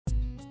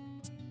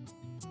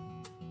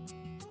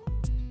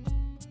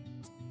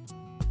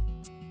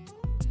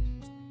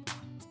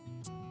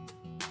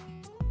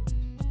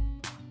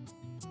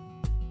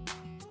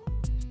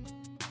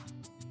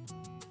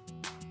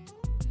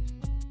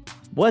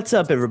What's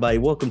up, everybody?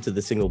 Welcome to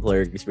the Single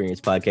Player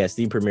Experience Podcast,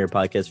 the premier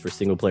podcast for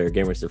single player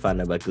gamers to find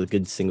out about the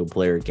good single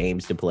player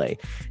games to play.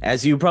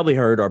 As you probably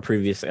heard our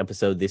previous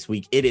episode this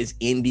week, it is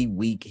Indie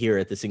Week here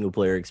at the Single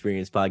Player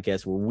Experience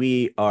Podcast, where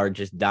we are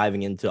just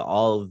diving into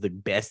all of the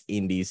best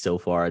indies so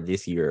far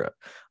this year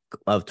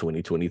of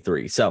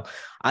 2023. So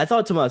I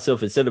thought to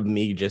myself, instead of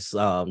me just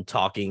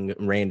talking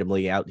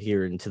randomly out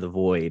here into the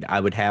void, I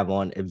would have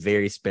on a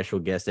very special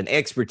guest, an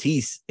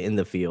expertise in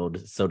the field,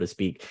 so to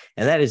speak,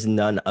 and that is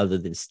none other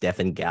than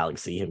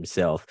StefenGalaxy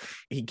himself.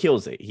 He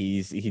kills it.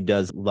 He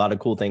does a lot of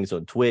cool things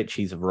on Twitch.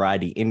 He's a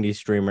variety indie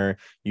streamer.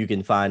 You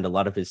can find a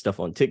lot of his stuff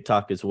on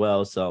TikTok as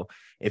well. So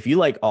if you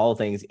like all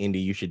things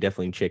indie, you should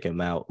definitely check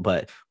him out.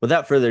 But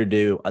without further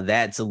ado,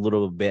 that's a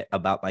little bit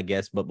about my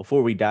guest. But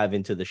before we dive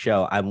into the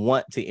show, I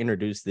want to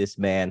introduce this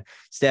man.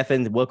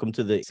 Stefen, welcome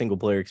to the Single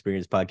Player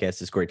Experience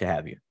Podcast. It's great to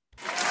have you.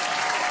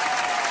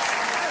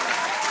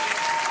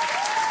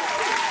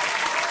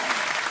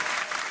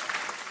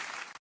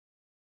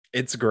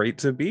 It's great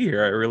to be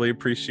here. I really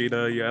appreciate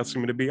you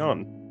asking me to be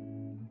on.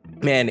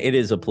 Man, it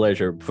is a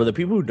pleasure. For the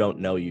people who don't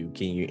know you,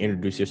 can you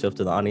introduce yourself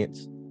to the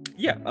audience?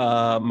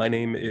 Yeah, my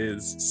name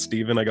is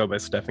Steven. I go by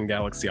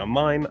StefenGalaxy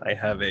online. I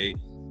have a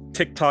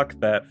TikTok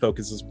that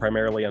focuses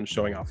primarily on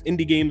showing off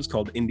indie games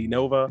called Indie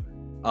Nova.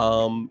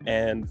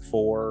 And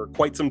for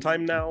quite some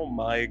time now,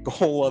 my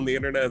goal on the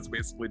internet has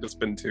basically just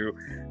been to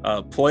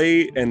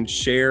play and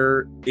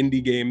share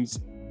indie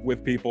games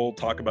with people,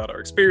 talk about our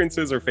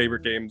experiences, our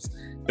favorite games,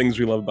 things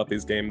we love about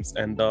these games,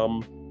 and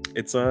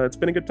it's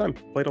been a good time.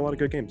 Played a lot of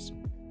good games.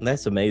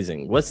 That's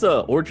amazing. What's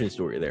the origin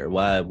story there?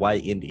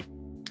 Why indie?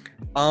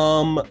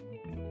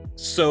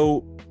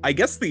 So I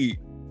guess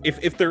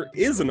if there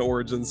is an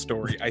origin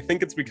story, I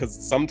think it's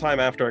because sometime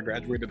after I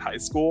graduated high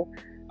school,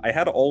 I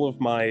had all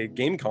of my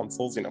game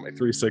consoles, my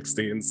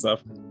 360 and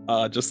stuff,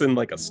 just in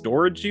like a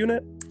storage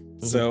unit.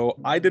 Mm-hmm. So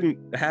I didn't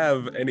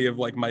have any of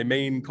like my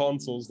main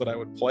consoles that I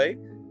would play,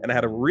 and I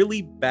had a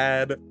really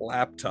bad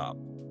laptop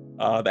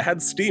that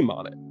had Steam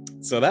on it.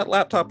 So that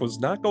laptop was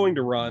not going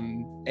to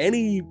run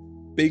any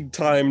big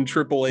time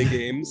AAA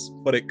games,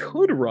 but it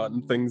could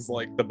run things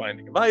like The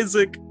Binding of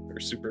Isaac or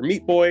Super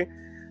Meat Boy.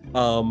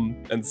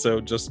 And so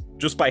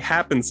just by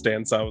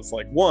happenstance, I was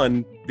like,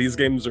 one, these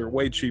games are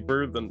way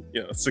cheaper than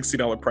a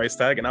 $60 price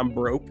tag, and I'm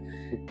broke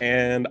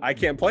and I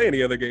can't play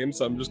any other games,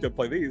 so I'm just gonna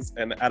play these.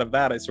 And out of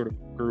that, I sort of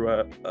grew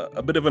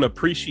a bit of an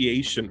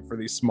appreciation for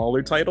these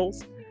smaller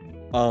titles.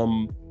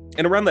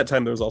 And around that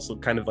time, there was also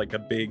kind of like a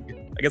big,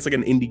 I guess, like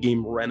an indie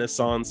game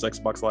renaissance,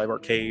 Xbox Live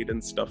Arcade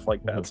and stuff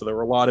like that. Mm-hmm. So there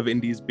were a lot of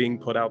indies being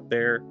put out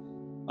there.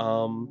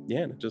 And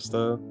it just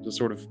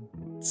sort of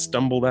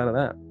stumbled out of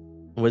that.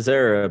 Was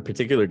there a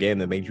particular game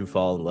that made you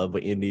fall in love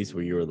with indies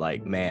where you were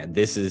like, man,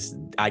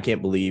 I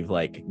can't believe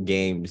like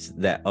games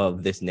that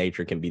of this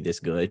nature can be this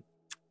good?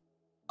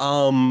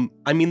 I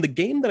mean, the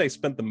game that I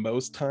spent the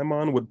most time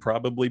on would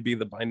probably be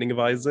The Binding of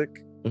Isaac.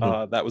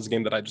 Mm-hmm. That was a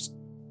game that I just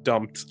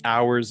dumped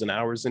hours and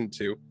hours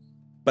into.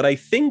 But I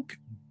think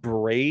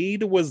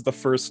Braid was the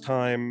first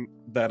time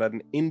that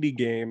an indie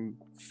game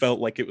felt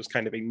like it was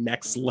kind of a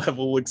next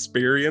level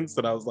experience,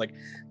 that I was like,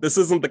 this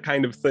isn't the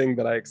kind of thing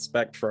that I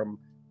expect from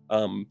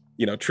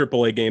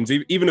AAA games,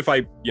 even if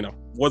I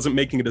wasn't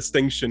making a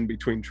distinction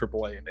between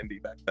AAA and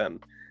indie back then.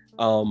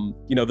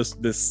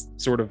 This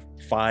sort of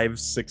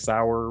 5-6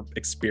 hour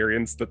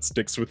experience that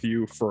sticks with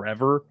you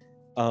forever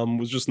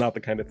was just not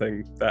the kind of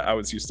thing that I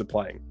was used to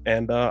playing,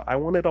 and I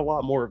wanted a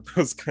lot more of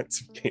those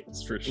kinds of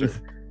games for sure.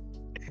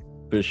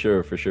 For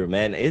sure,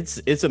 man.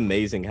 It's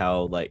amazing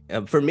how, like,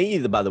 for me,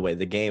 by the way,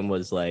 the game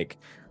was like,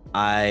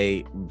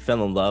 I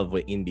fell in love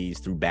with indies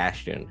through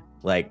Bastion.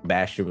 Like,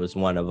 Bastion was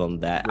one of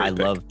them that I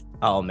loved.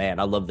 Oh man,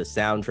 I love the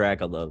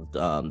soundtrack. I loved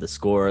the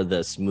score,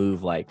 the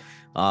smooth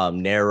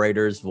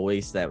narrator's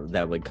voice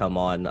that would come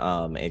on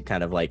and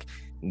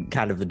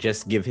kind of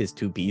just give his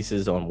two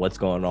pieces on what's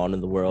going on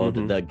in the world.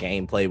 Mm-hmm. The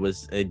gameplay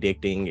was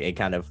addicting. It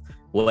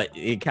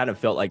kind of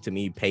felt like to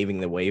me paving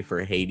the way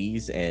for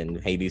Hades,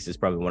 and Hades is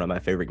probably one of my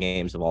favorite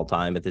games of all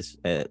time at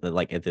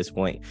this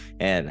point.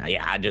 And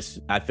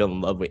I fell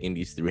in love with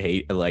indies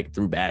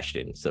through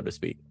Bastion, so to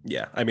speak.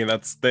 Yeah, I mean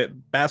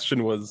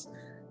Bastion was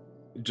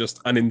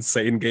just an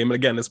insane game.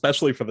 Again,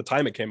 especially for the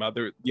time it came out.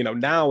 There,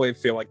 now I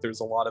feel like there's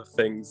a lot of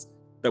things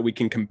that we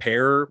can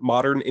compare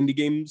modern indie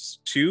games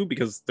to,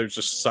 because there's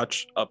just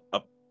such a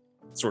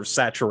sort of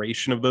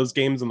saturation of those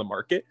games in the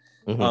market.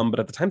 Mm-hmm. But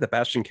at the time that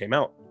Bastion came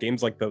out,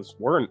 games like those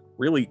weren't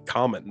really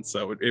common,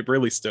 so it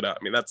really stood out.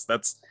 I mean, that's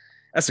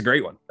a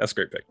great one. That's a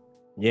great pick.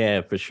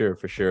 Yeah, for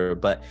sure.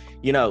 But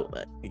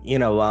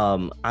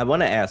I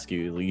want to ask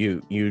you.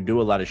 You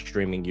do a lot of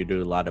streaming. You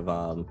do a lot of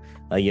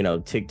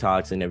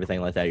TikToks and everything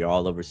like that. You're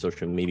all over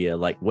social media.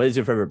 Like, what is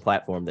your favorite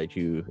platform that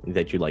you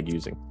like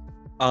using?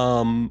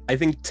 I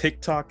think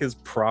TikTok is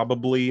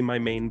probably my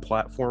main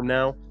platform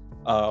now.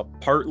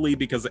 Partly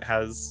because it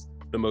has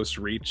the most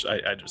reach.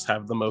 I just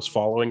have the most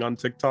following on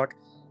TikTok.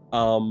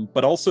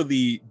 But also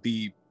the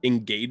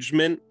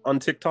engagement on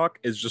TikTok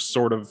is just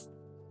sort of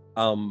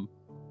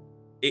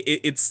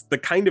it's the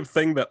kind of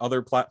thing that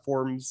other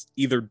platforms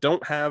either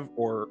don't have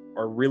or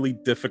are really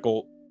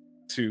difficult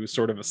to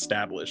sort of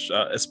establish,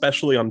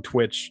 especially on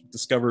Twitch.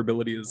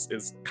 Discoverability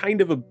is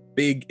kind of a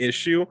big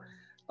issue.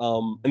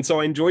 And so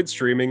I enjoyed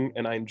streaming,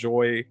 and I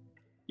enjoy,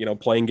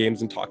 playing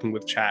games and talking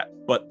with chat.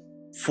 But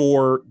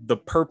for the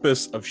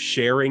purpose of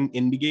sharing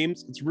indie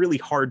games, it's really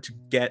hard to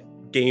get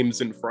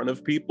games in front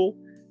of people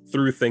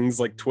through things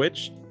like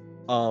Twitch,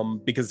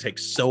 because it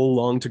takes so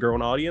long to grow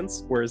an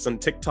audience. Whereas on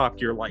TikTok,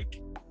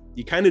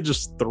 you kind of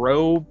just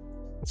throw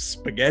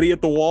spaghetti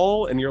at the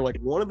wall, and you're like,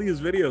 one of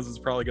these videos is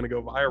probably going to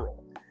go viral.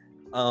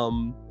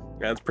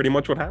 That's pretty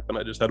much what happened.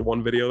 I just had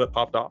one video that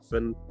popped off,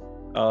 and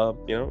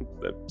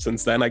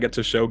since then I get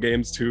to show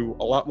games to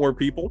a lot more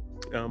people,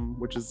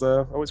 which is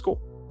always cool.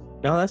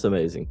 No, that's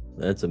amazing.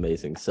 That's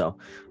amazing. So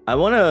I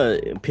want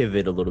to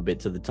pivot a little bit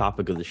to the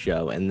topic of the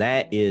show, and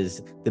that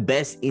is the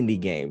best indie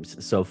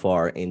games so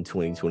far in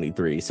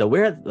 2023. So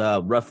we're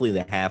at roughly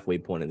the halfway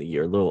point of the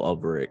year, a little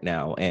over it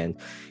now. And,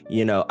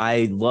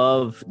 I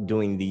love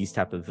doing these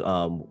type of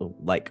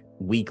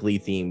weekly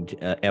themed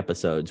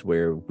episodes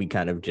where we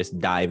kind of just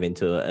dive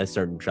into a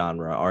certain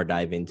genre or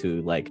dive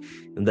into like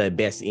the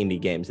best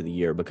indie games of the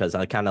year, because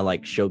I kind of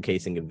like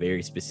showcasing a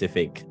very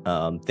specific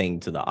thing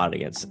to the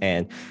audience.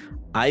 And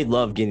I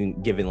love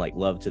giving like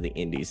love to the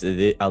indies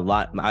a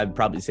lot. I'd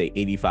probably say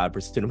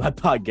 85% of my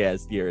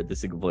podcast here at the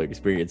Single Player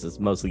Experience is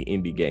mostly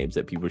indie games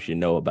that people should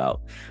know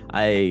about.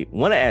 I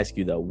want to ask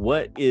you though,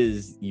 what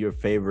is your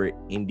favorite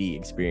indie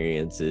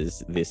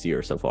experiences this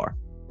year so far?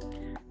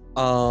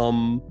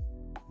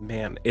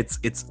 Man,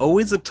 it's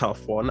always a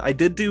tough one. I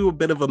did do a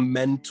bit of a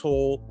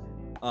mental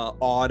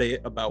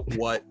audit about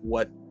what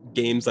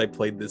games I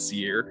played this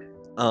year.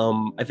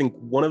 I think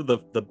one of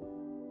the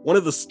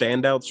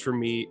standouts for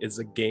me is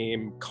a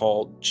game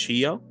called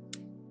Chia.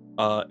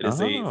 It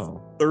is a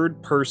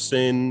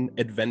third-person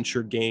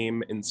adventure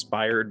game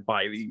inspired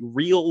by the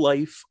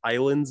real-life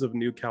islands of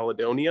New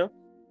Caledonia.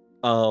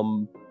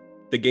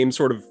 The game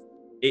sort of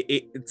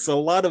it's a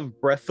lot of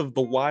Breath of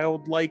the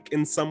Wild-like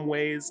in some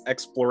ways,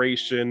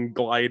 exploration,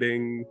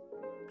 gliding,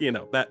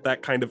 that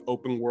kind of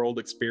open world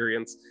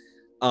experience.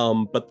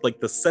 But like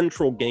the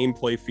central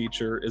gameplay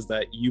feature is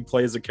that you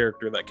play as a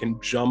character that can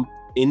jump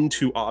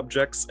into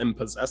objects and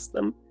possess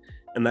them,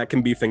 and that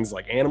can be things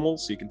like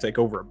animals, so you can take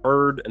over a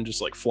bird and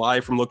just like fly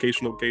from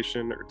location to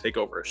location, or take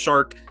over a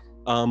shark,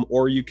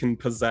 or you can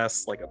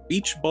possess like a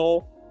beach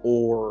ball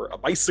or a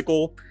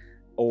bicycle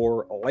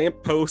or a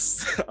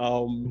lamppost,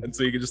 and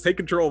so you can just take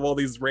control of all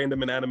these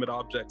random inanimate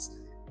objects,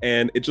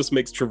 and it just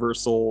makes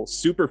traversal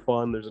super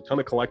fun. There's a ton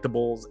of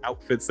collectibles,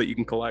 outfits that you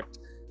can collect,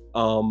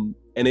 and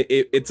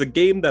it's a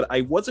game that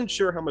I wasn't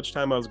sure how much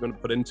time I was going to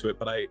put into it,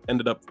 but I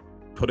ended up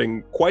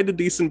putting quite a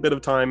decent bit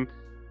of time,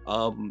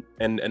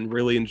 and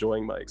really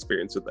enjoying my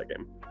experience with that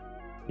game.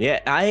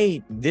 Yeah,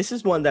 this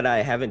is one that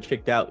I haven't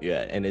checked out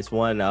yet, and it's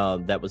one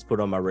that was put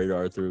on my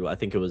radar through, I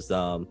think it was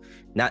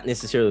not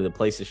necessarily the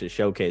PlayStation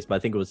Showcase, but I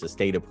think it was the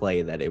State of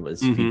Play that it was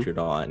featured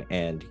on,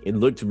 and it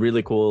looked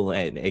really cool,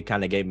 and it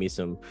kind of gave me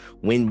some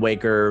Wind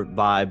Waker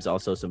vibes,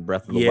 also some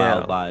Breath of the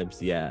Wild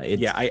vibes.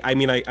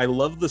 I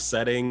love the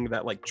setting,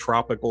 that like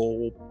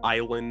tropical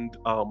island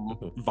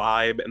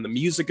vibe, and the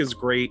music is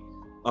great.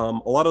 A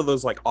lot of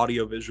those like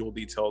audio visual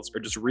details are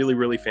just really,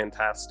 really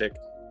fantastic.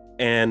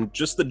 And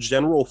just the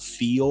general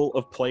feel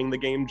of playing the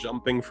game,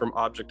 jumping from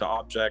object to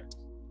object,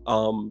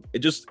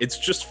 it's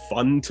just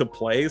fun to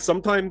play.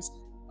 Sometimes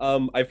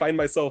I find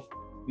myself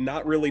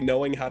not really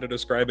knowing how to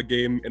describe a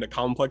game in a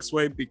complex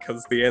way,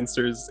 because the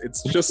answer is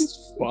it's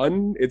just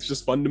fun. It's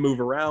just fun to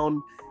move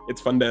around. It's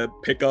fun to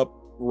pick up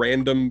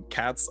random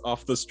cats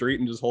off the street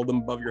and just hold them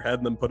above your head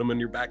and then put them in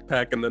your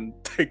backpack and then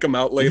take them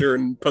out later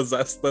and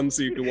possess them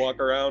so you can walk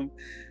around.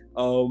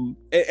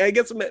 I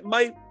guess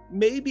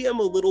maybe I'm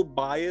a little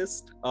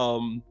biased,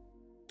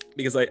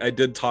 because I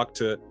did talk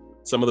to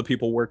some of the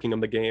people working on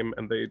the game,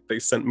 and they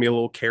sent me a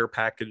little care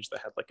package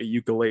that had like a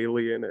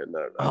ukulele in it. And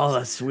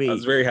that's sweet. I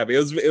was very happy. It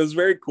was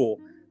very cool.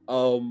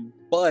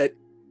 But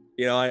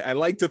I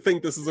like to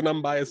think this is an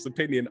unbiased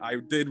opinion. I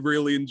did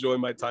really enjoy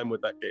my time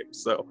with that game.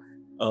 So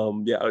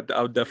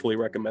I would definitely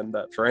recommend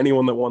that for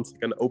anyone that wants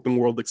like an open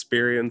world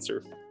experience,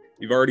 or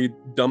you've already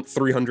dumped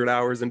 300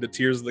 hours into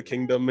Tears of the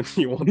Kingdom and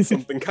you want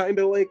something kind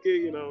of like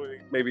it,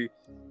 maybe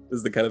this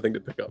is the kind of thing to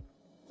pick up.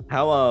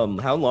 How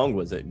long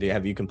was it?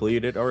 Have you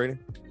completed it already?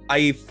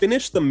 I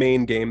finished the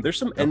main game. There's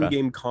some end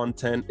game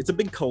content. It's a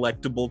big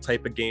collectible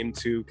type of game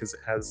too, because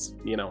it has,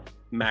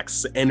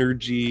 max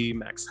energy,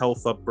 max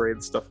health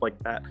upgrades, stuff like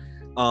that.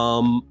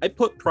 I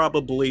put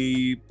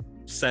probably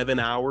 7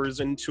 hours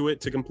into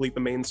it to complete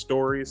the main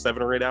story,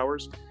 7 or 8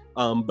 hours.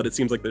 But it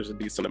seems like there's a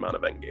decent amount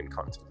of end game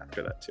content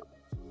after that too.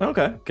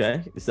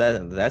 Okay.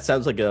 That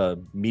sounds like a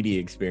meaty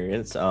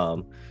experience.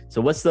 So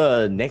what's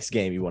the next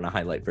game you want to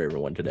highlight for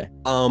everyone today?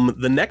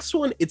 The next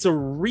one, it's a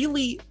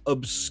really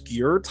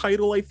obscure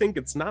title. I think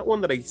it's not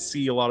one that I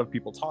see a lot of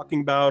people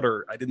talking about,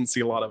 or I didn't see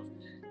a lot of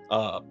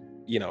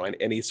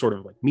any sort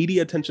of like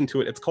media attention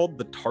to it. It's called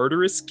The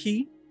Tartarus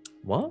Key.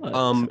 What? I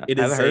haven't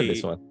heard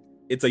this one.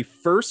 It's a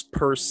first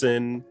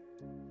person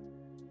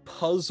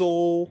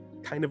puzzle,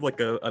 kind of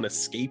like an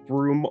escape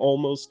room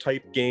almost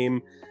type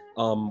game,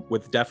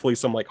 with definitely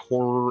some like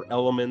horror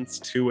elements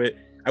to it.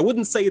 I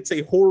wouldn't say it's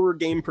a horror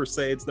game per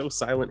se. It's no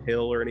Silent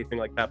Hill or anything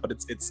like that, but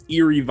it's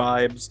eerie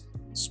vibes,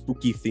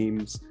 spooky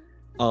themes.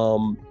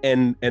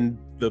 And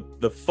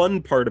the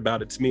fun part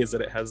about it to me is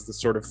that it has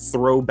this sort of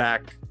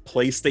throwback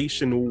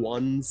PlayStation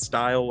 1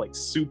 style, like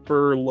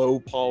super low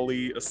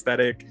poly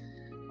aesthetic.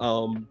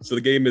 So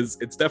the game it's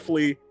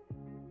definitely,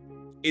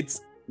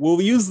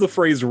 we'll use the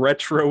phrase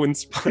retro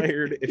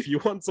inspired. If you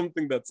want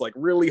something that's like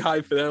really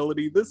high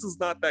fidelity, this is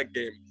not that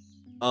game.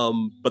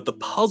 But the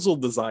puzzle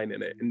design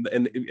in it,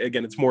 and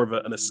again, it's more of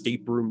an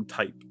escape room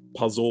type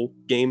puzzle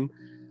game.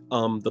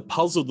 The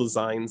puzzle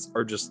designs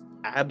are just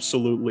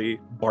absolutely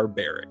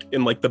barbaric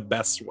in like the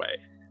best way.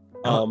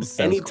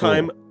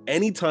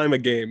 Anytime a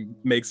game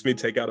makes me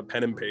take out a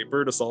pen and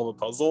paper to solve a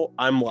puzzle,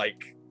 I'm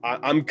like,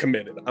 I'm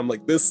committed. I'm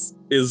like, this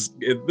is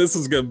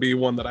gonna be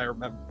one that I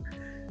remember.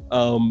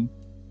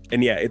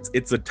 And yeah,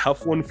 it's a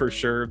tough one for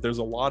sure. There's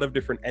a lot of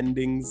different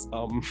endings.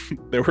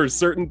 There were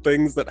certain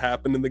things that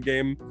happened in the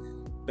game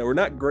that were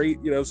not great.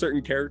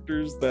 Certain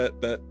characters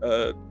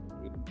that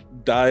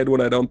died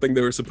when I don't think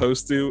they were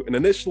supposed to. And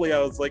initially I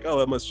was like, oh,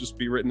 that must just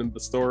be written into the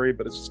story,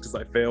 but it's just because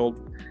I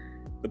failed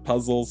the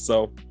puzzle.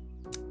 So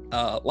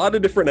a lot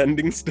of different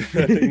endings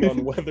depending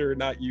on whether or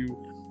not you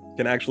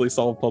can actually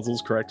solve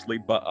puzzles correctly.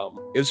 But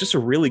it was just a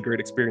really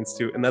great experience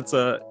too. And it's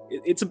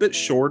a bit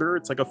shorter.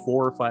 It's like a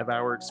 4 or 5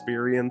 hour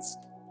experience,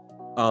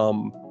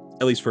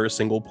 at least for a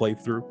single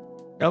playthrough.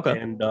 Okay.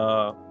 And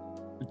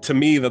to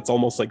me, that's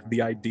almost like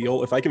the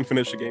ideal. If I can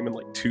finish a game in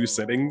like 2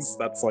 sittings,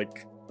 that's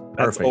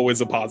perfect.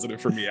 Always a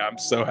positive for me. I'm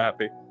so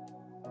happy.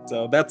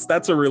 So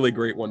that's a really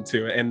great one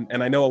too.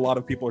 And I know a lot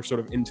of people are sort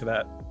of into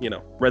that,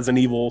 Resident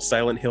Evil,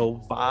 Silent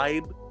Hill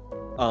vibe.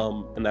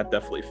 And that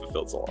definitely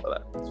fulfills a lot of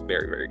that. It's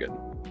very, very good.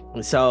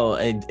 So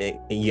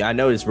I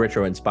know it's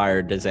retro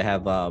inspired. Does it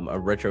have a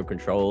retro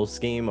control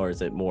scheme, or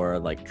is it more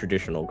like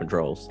traditional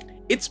controls?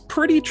 It's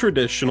pretty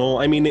traditional.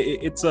 I mean,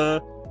 it's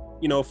a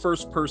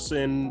first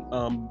person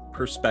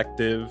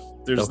perspective.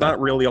 There's not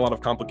really a lot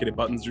of complicated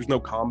buttons. There's no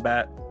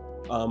combat.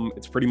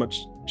 It's pretty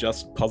much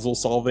just puzzle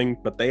solving,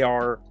 but they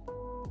are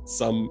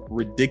some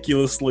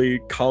ridiculously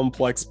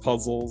complex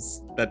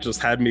puzzles that just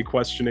had me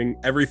questioning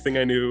everything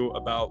I knew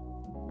about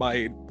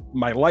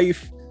my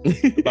life,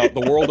 about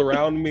the world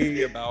around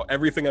me, about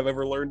everything I've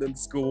ever learned in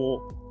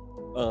school.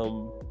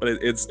 But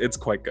it's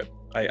quite good.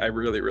 I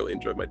really, really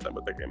enjoyed my time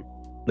with that game.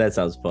 That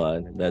sounds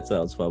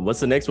fun. What's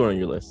the next one on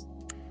your list?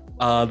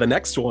 The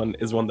next one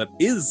is one that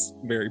is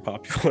very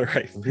popular,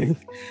 I think.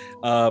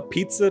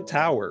 Pizza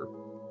Tower.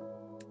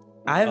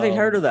 I haven't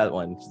heard of that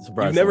one.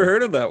 You've never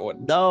heard of that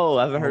one? No,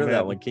 I haven't heard of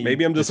that one.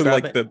 Maybe I'm just in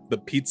like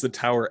the Pizza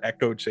Tower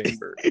echo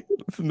chamber.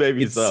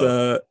 Maybe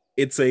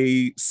it's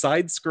a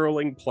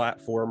side-scrolling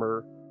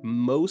platformer,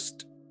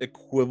 most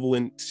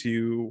equivalent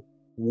to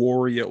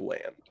Wario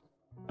Land.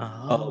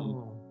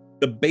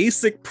 The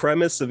basic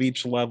premise of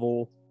each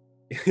level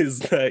is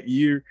that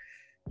you're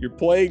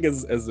playing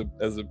as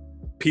a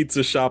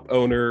pizza shop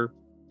owner.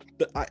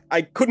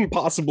 I couldn't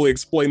possibly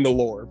explain the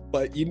lore,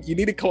 but you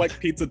need to collect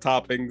pizza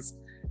toppings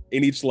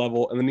in each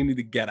level, and then you need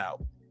to get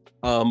out.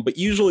 But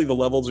usually the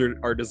levels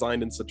are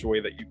designed in such a way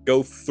that you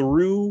go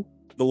through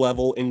the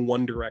level in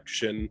one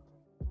direction,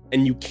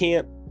 and you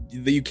can't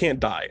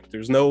die.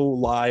 There's no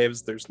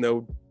lives, there's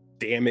no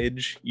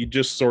damage. You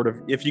just sort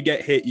of, if you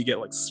get hit, you get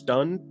like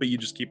stunned, but you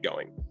just keep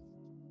going.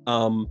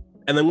 And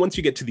then once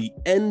you get to the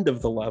end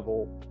of the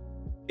level,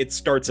 it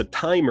starts a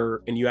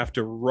timer, and you have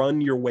to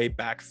run your way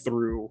back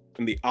through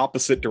in the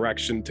opposite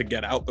direction to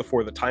get out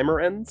before the timer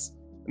ends.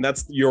 And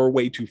that's your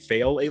way to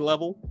fail a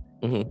level.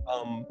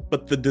 Mm-hmm.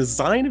 But the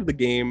design of the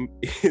game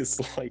is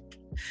like,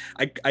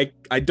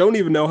 I don't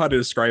even know how to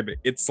describe it.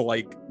 It's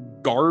like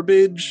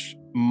garbage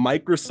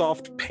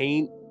Microsoft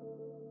Paint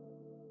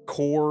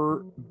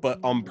core, but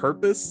on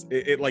purpose.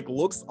 It like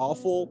looks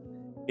awful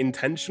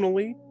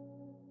intentionally.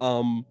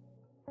 And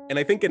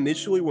I think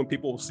initially when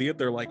people see it,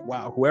 they're like,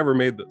 wow, whoever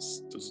made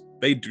this,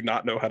 they do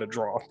not know how to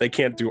draw. They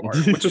can't do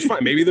art, which is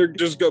fine. Maybe they're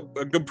just a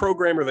good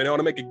programmer. They know how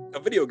to make a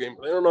video game,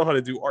 but they don't know how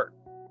to do art.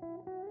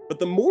 But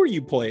the more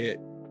you play it,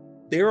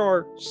 there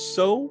are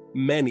so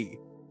many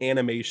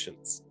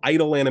animations,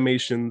 idle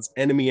animations,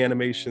 enemy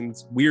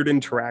animations, weird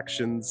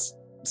interactions,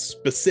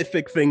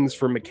 specific things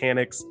for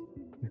mechanics.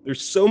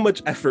 There's so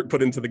much effort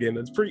put into the game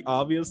that it's pretty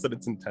obvious that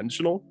it's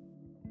intentional.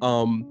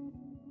 And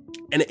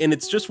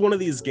it's just one of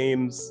these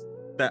games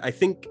that I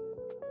think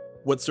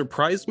what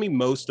surprised me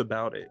most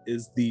about it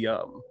is the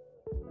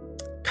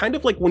kind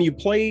of like when you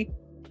play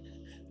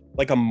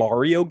like a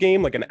Mario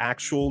game, like an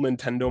actual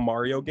Nintendo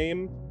Mario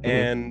game, mm-hmm.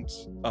 and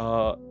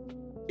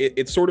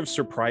it's sort of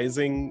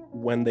surprising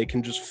when they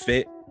can just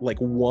fit like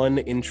one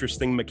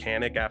interesting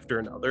mechanic after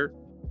another.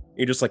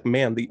 You're just like,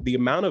 man, the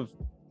amount of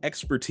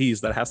expertise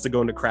that has to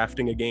go into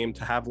crafting a game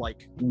to have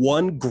like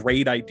one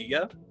great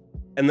idea,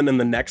 and then in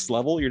the next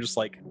level you're just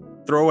like,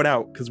 throw it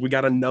out because we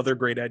got another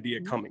great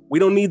idea coming. We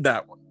don't need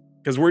that one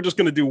because we're just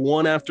going to do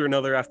one after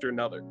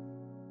another.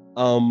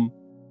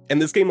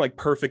 And this game like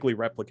perfectly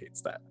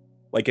replicates that.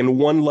 Like in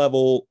one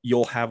level,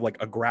 you'll have like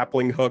a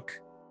grappling hook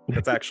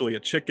that's actually a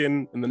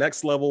chicken. In the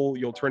next level,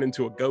 you'll turn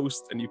into a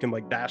ghost and you can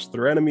like dash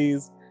through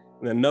enemies.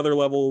 And then another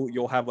level,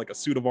 you'll have like a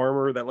suit of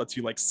armor that lets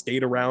you like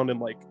skate around and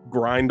like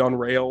grind on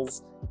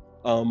rails.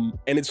 And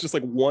it's just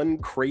like one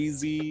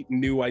crazy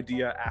new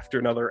idea after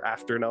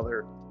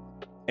another.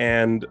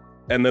 And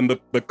then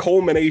the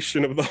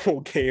culmination of the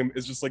whole game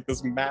is just like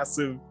this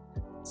massive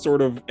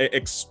sort of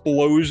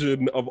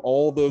explosion of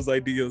all those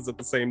ideas at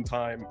the same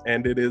time.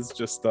 And it is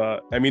just,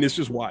 it's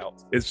just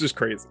wild. It's just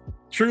crazy.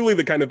 Truly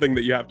the kind of thing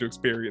that you have to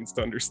experience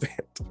to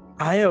understand.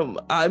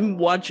 I'm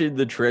watching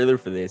the trailer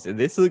for this, and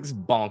this looks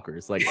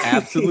bonkers, like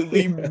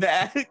absolutely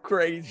that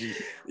crazy.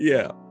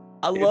 Yeah.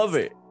 I love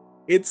it.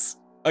 It's,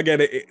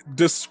 again,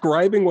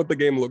 describing what the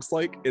game looks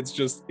like,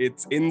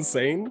 it's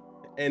insane.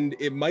 And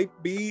it might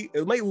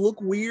look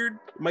weird.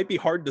 It might be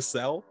hard to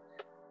sell.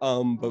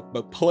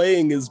 But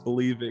playing is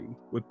believing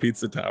with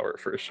Pizza Tower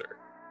for sure.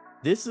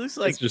 This looks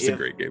like it's just a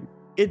great game.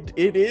 It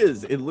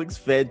is. It looks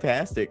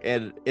fantastic,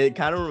 and it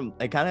kind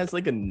of has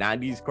like a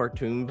 90s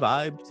cartoon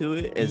vibe to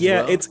it as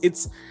well.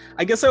 It's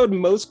I guess I would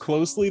most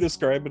closely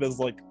describe it as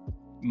like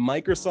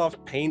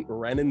Microsoft Paint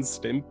Ren and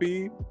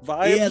Stimpy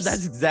vibes. Yeah,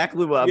 that's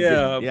exactly what I'm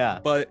thinking. Yeah.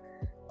 But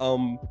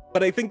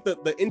I think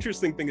that the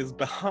interesting thing is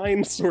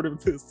behind sort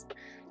of this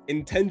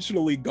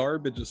intentionally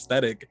garbage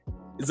aesthetic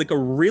is like a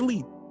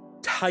really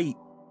tight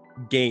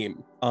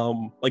game.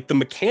 Like the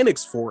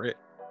mechanics for it,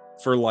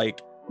 for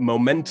like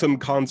momentum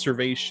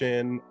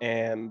conservation,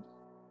 and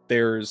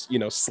there's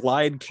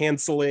slide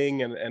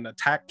canceling and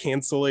attack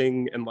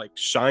canceling and like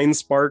shine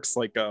sparks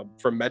like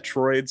from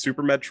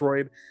Super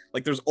Metroid.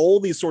 Like there's all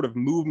these sort of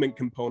movement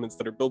components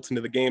that are built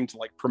into the game to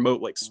like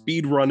promote like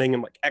speed running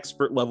and like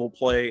expert level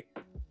play.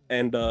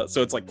 And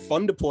so it's like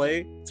fun to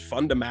play, it's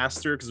fun to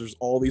master because there's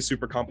all these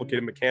super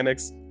complicated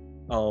mechanics.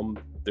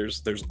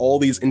 There's all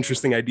these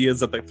interesting ideas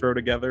that they throw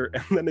together,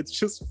 and then it's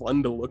just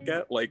fun to look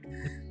at. Like,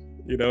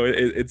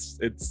 it's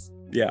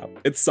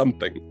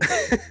something.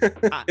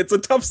 It's a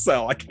tough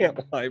sell, I can't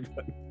lie,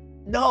 but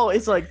no,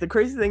 it's like the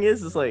crazy thing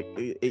is like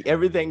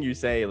everything you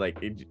say, like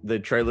the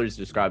trailer's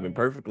describing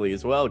perfectly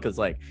as well, because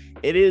like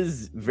it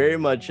is very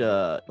much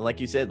like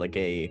you said, like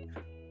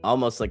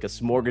almost like a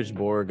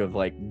smorgasbord of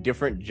like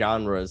different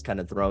genres kind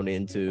of thrown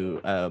into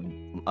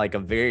like a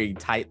very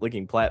tight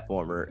looking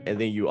platformer, and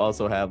then you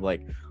also have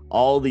like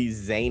all these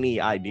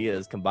zany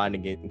ideas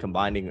combining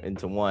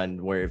into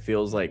one, where it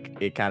feels like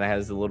it kind of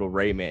has a little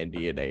Rayman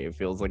DNA. It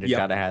feels like it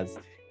kind of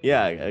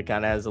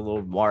has a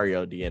little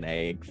Mario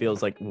DNA. It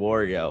feels like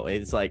Wario.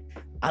 It's like,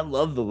 I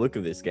love the look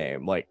of this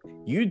game. Like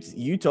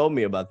you told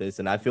me about this,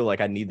 and I feel like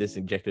I need this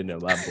injected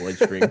into my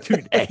bloodstream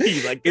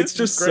today. Like it's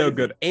just so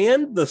good.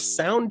 And the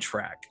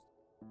soundtrack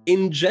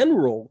in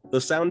general, the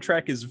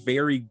soundtrack is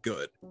very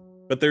good,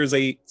 but there's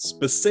a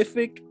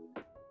specific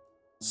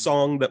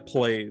song that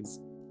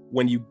plays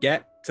when you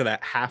get to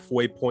that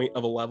halfway point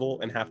of a level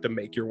and have to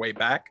make your way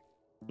back.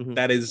 Mm-hmm.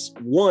 That is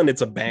one,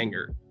 it's a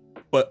banger,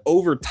 but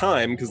over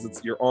time, because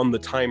you're on the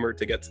timer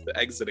to get to the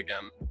exit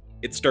again,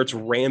 it starts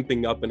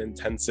ramping up in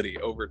intensity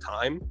over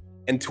time.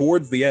 And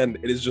towards the end,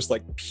 it is just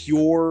like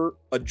pure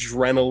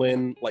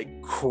adrenaline,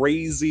 like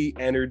crazy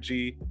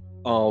energy.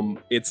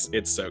 It's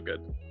so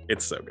good.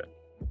 It's so good.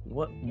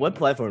 What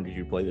platform did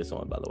you play this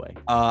on, by the way?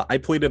 I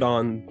played it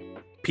on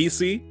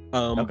PC,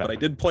 okay. But I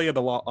did play it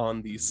a lot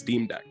on the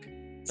Steam Deck.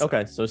 So.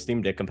 Okay, so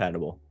Steam Deck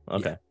compatible.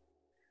 Okay.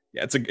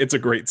 Yeah, it's a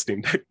great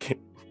Steam Deck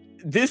game.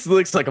 This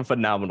looks like a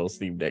phenomenal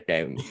Steam Deck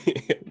game.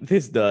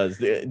 This does.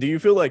 Do you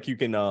feel like you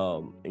can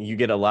you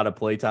get a lot of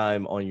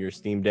playtime on your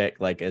Steam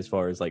Deck, like as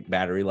far as like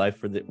battery life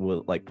for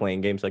like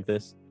playing games like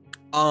this?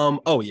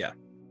 Oh yeah,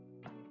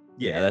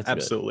 that's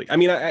absolutely good. I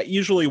mean, I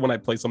usually when I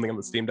play something on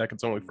the Steam Deck,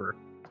 it's only for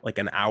like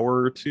an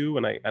hour or two,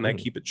 and I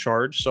keep it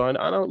charged, so I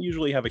don't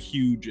usually have a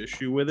huge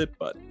issue with it.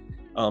 But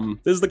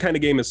this is the kind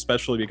of game,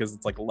 especially because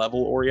it's like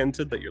level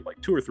oriented, that you're like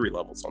 2 or 3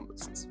 levels on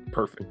this is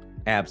perfect.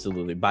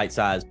 Absolutely,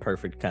 bite-sized,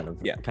 perfect kind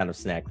of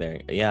snack there.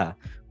 Yeah,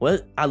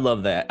 what I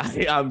love that.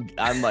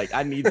 I'm like,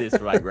 I need this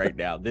right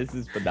now. This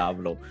is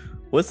phenomenal.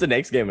 What's the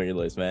next game on your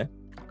list, man?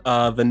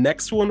 The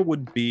next one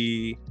would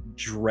be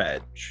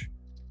Dredge.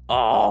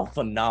 Oh,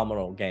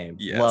 phenomenal game.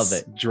 Yes, love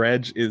it.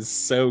 Dredge is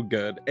so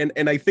good.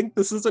 And I think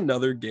this is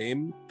another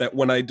game that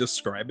when I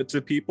describe it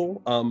to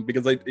people,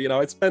 because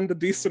I spend a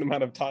decent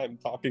amount of time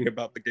talking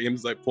about the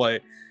games I play,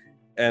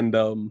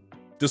 and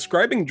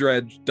describing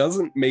Dredge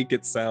doesn't make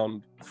it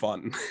sound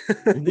fun.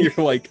 You're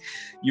like,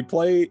 you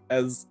play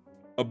as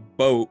a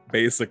boat,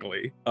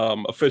 basically,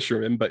 a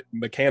fisherman, but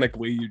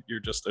mechanically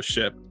you're just a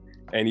ship,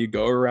 and you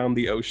go around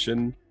the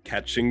ocean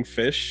catching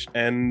fish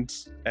and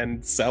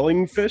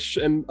selling fish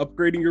and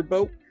upgrading your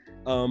boat.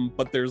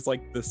 But there's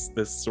like this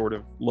sort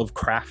of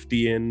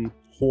Lovecraftian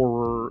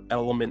horror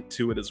element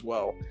to it as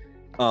well.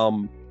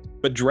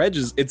 But Dredge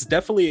it's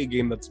definitely a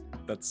game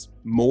that's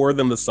more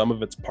than the sum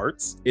of its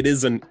parts. It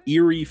is an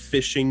eerie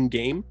fishing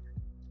game,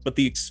 but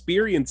the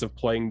experience of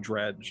playing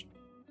Dredge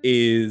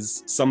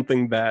is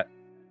something that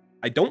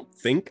I don't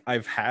think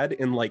I've had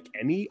in like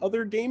any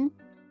other game.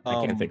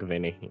 I can't think of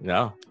any.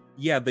 No.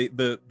 Yeah,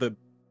 the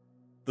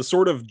the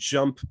sort of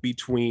jump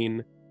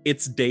between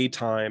it's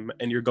daytime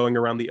and you're going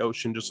around the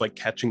ocean just like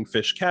catching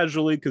fish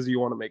casually because you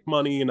want to make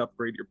money and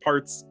upgrade your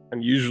parts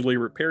and usually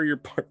repair your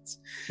parts.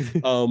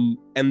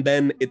 And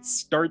then it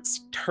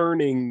starts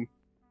turning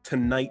to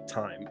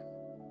nighttime,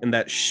 and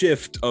that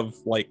shift of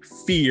like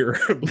fear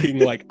of being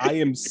like,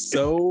 I'm in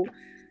so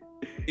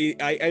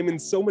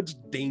much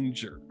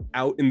danger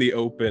out in the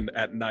open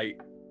at night.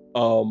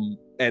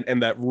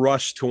 And that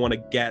rush to want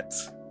to get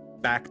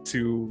back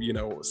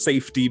to,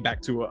 safety,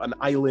 back to an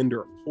island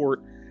or a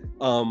port.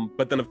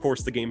 But then of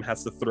course the game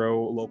has to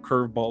throw a little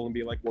curveball and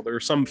be like, well, there are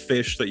some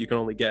fish that you can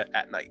only get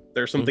at night.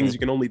 There are some things you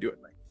can only do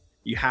at night.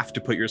 You have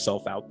to put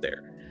yourself out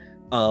there.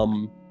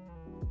 And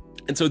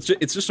so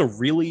it's just a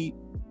really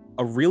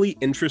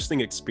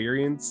interesting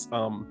experience,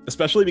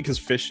 especially because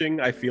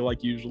fishing, I feel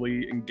like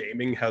usually in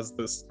gaming has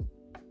this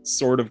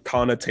sort of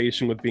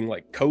connotation with being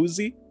like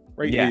cozy,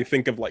 right? Yeah. You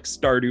think of like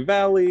Stardew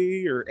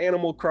Valley or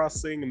Animal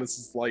Crossing, and this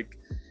is like,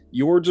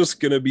 you're just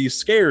gonna be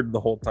scared the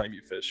whole time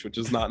you fish, which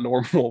is not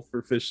normal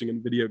for fishing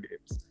in video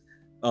games.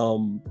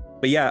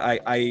 But yeah,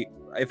 I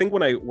think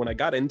when I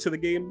got into the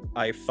game,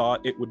 I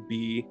thought it would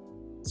be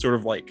sort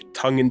of like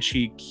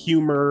tongue-in-cheek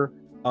humor,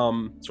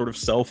 sort of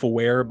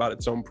self-aware about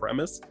its own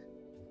premise.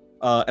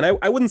 And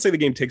I wouldn't say the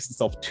game takes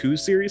itself too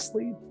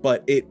seriously,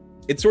 but it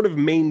sort of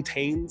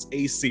maintains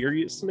a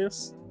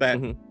seriousness that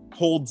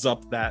holds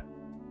up that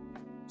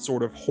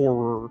sort of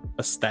horror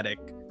aesthetic,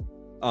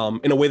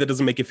 in a way that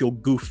doesn't make it feel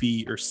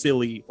goofy or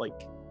silly.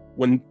 Like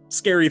when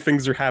scary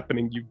things are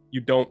happening,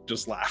 you don't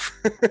just laugh.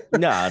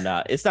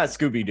 No, it's not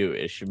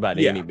Scooby-Doo-ish by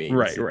any means.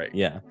 Right.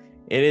 Yeah,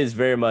 it is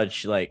very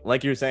much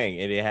like you're saying.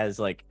 It has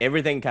like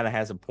everything kind of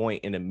has a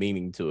point and a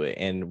meaning to it,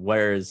 and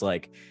whereas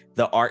like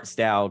the art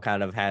style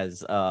kind of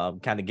has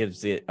kind of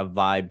gives it a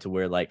vibe to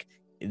where like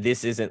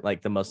this isn't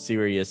like the most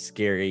serious,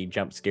 scary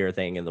jump scare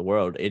thing in the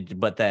world.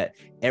 But that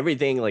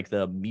everything, like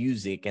the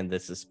music and the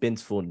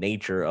suspenseful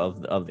nature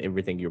of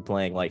everything you're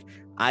playing, like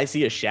I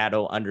see a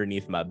shadow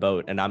underneath my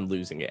boat and I'm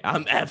losing it.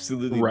 I'm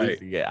absolutely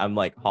losing it. I'm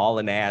like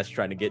hauling ass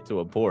trying to get to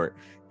a port,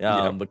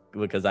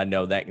 because I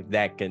know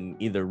that can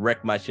either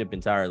wreck my ship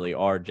entirely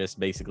or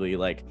just basically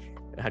like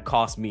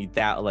cost me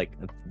like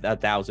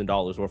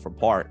 $1,000 worth of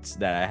parts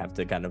that I have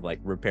to kind of like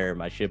repair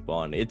my ship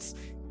on.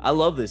 I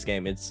love this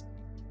game. It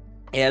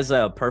has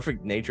a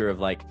perfect nature of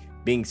like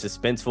being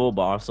suspenseful,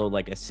 but also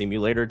like a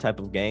simulator type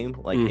of game.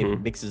 Like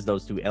it mixes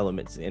those two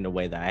elements in a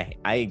way that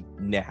I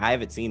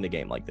haven't seen the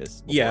game like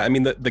this before. Yeah, I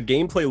mean the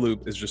gameplay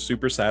loop is just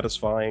super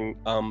satisfying.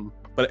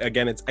 But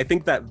again, I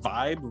think that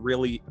vibe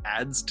really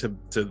adds to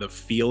the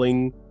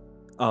feeling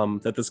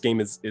that this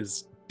game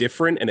is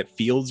different and it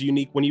feels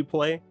unique when you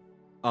play.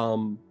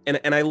 And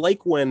I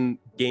like when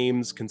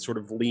games can sort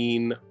of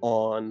lean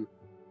on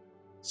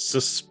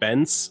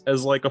suspense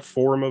as like a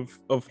form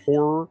of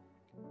horror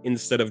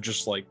instead of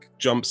just like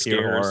jump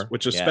scares,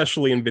 which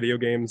especially in video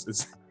games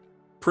is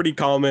pretty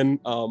common.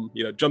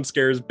 Jump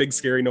scares, big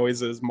scary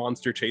noises,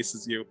 monster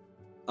chases you.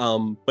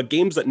 But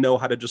games that know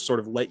how to just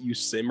sort of let you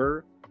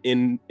simmer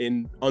in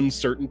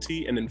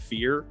uncertainty and in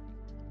fear,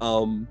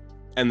 and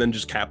then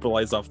just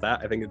capitalize off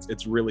that, I think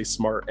it's really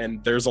smart.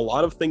 And there's a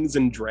lot of things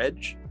in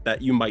Dredge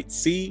that you might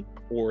see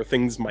or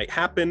things might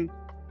happen,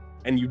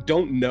 and you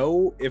don't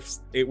know if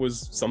it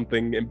was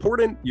something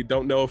important. You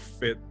don't know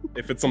if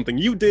it's something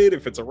you did,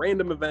 if it's a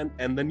random event,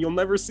 and then you'll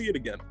never see it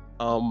again.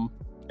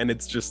 And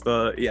it's just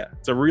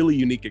it's a really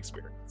unique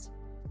experience.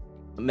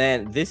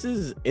 Man,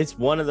 it's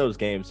one of those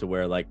games to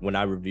where like when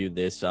I reviewed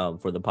this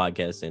for the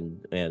podcast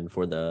and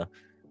for the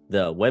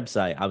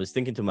website, I was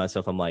thinking to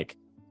myself, I'm like,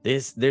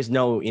 there's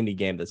no indie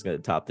game that's going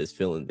to top this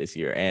feeling this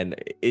year. And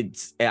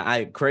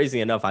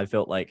crazy enough, I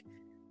felt like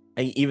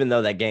even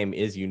though that game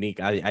is unique,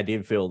 I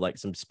did feel like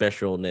some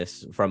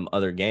specialness from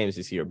other games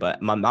this year,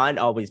 but my mind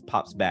always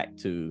pops back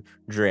to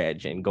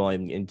Dredge and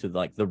going into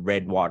like the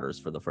red waters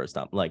for the first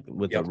time, like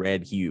with the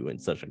red hue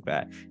and such like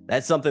that.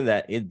 That's something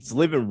that it's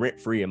living rent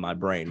free in my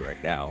brain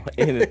right now.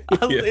 And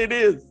it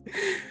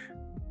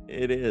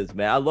is,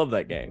 man. I love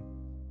that game.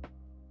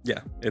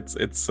 Yeah, it's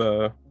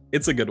a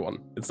good one.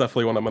 It's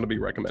definitely one I'm going to be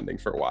recommending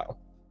for a while.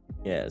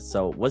 Yeah.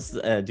 So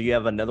do you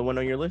have another one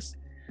on your list?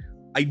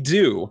 I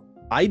do.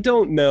 I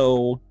don't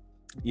know,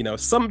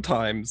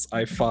 sometimes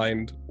I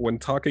find when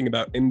talking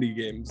about indie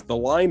games, the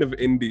line of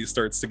indie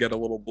starts to get a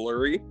little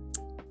blurry.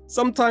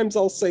 Sometimes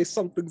I'll say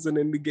something's an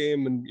indie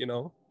game and,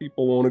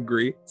 people won't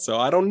agree. So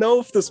I don't know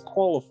if this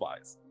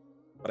qualifies,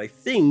 but I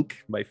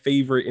think my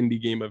favorite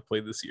indie game I've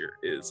played this year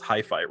is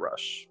Hi-Fi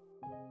Rush.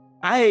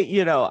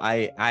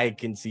 I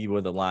can see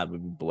where the line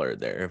would be blurred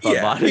there. If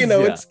I'm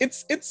honest.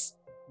 It's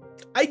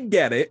I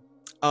get it.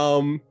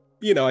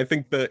 I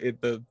think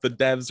the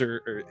devs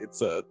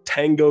it's a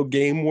Tango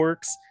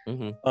Gameworks.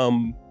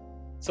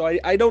 So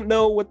I don't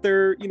know what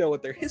their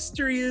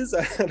history is.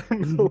 I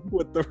don't know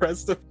what the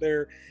rest of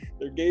their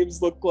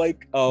games look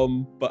like.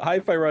 But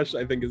Hi-Fi Rush,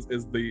 I think, is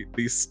the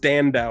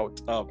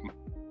standout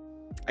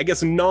I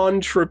guess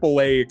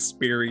non-AAA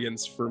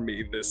experience for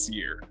me this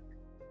year.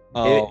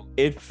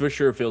 It for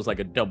sure feels like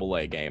a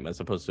AA game as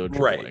opposed to a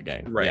AAA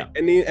game. Right.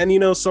 Yeah.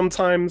 And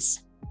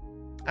sometimes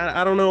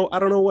I don't know. I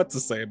don't know what to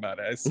say about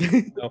it. I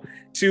see,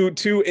 two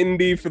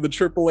indie for the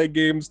AAA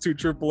games, two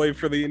AAA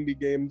for the indie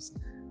games.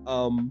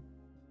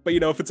 But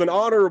if it's an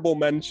honorable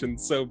mention,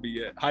 so be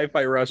it.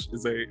 Hi-Fi Rush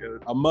is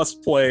a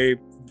must play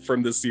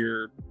from this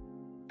year.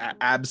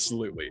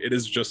 Absolutely, it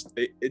is just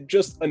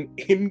an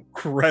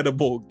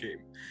incredible game.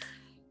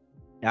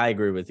 I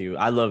agree with you.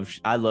 I love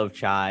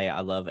Chai.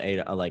 I love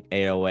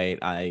 808.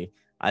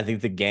 I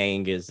think the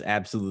gang is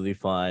absolutely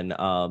fun.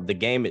 The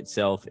game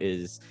itself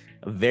is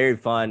very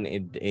fun.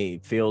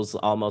 It feels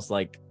almost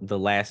like the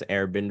last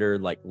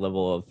Airbender like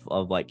level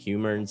of like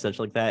humor and such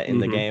like that in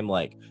the game,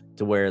 like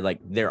to where like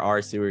there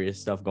are serious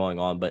stuff going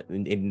on, but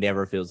it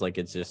never feels like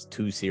it's just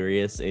too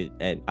serious.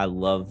 And I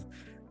love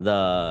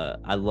the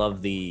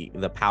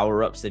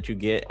power-ups that you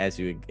get as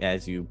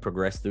you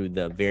progress through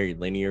the very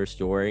linear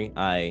story.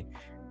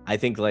 I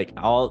think like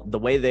all the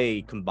way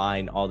they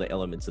combine all the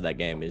elements of that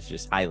game is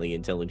just highly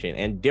intelligent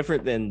and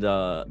different than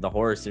the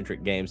horror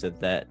centric games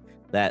that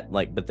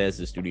like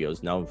Bethesda Studios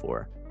is known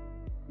for.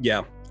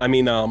 Yeah, I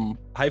mean,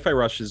 Hi-Fi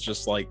Rush is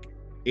just like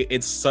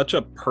it's such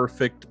a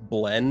perfect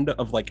blend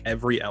of like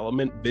every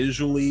element.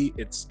 Visually,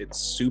 it's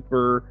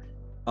super,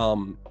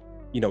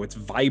 it's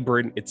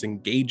vibrant, it's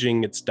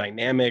engaging, it's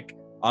dynamic.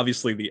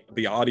 Obviously,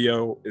 the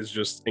audio is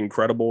just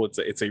incredible.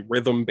 It's a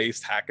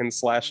rhythm-based hack and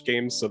slash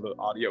game, so the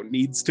audio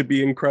needs to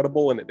be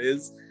incredible, and it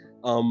is.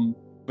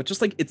 But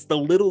just like it's the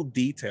little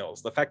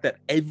details, the fact that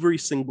every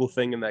single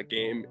thing in that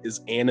game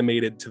is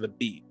animated to the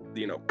beat.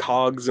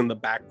 Cogs in the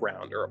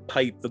background or a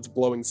pipe that's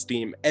blowing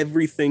steam.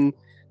 Everything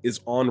is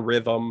on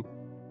rhythm.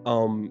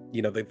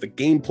 The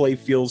gameplay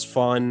feels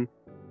fun.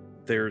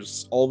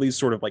 There's all these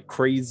sort of like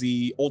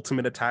crazy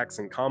ultimate attacks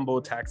and combo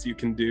attacks you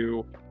can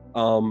do.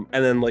 And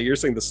then like you're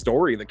saying, the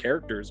story, the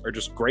characters are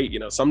just great.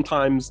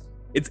 Sometimes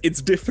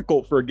it's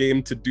difficult for a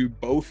game to do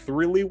both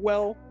really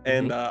well.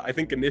 And I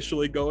think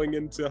initially going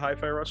into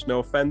Hi-Fi Rush, no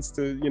offense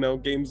to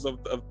games of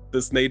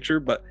this nature,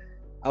 but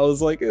I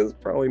was like, it's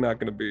probably not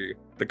going to be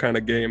the kind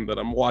of game that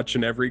I'm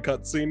watching every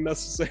cutscene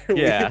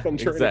necessarily if I'm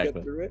trying to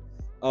get through it.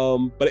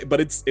 But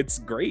it's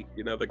great.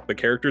 The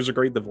characters are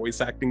great. The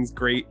voice acting's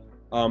great.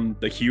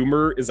 The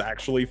humor is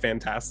actually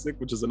fantastic,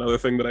 which is another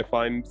thing that I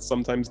find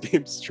sometimes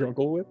games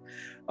struggle with.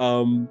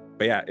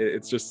 But yeah,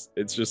 it's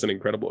just an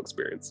incredible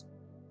experience.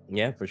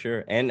 Yeah, for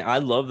sure. And I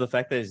love the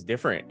fact that it's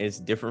different. It's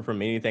different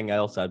from anything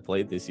else I've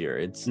played this year.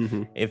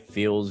 It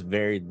feels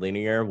very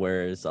linear,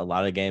 whereas a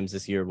lot of games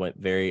this year went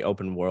very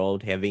open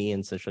world heavy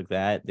and such like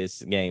that.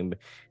 This game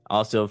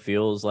also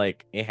feels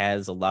like it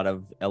has a lot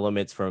of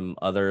elements from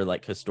other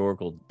like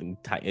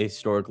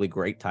historically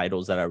great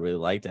titles that I really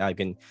liked. I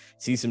can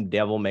see some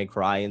Devil May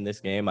Cry in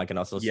this game. I can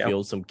also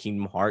feel some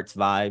Kingdom Hearts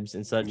vibes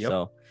and such.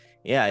 So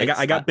yeah,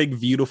 I got Big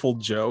Beautiful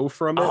Joe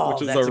from it,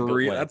 which is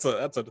that's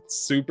a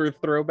super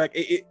throwback.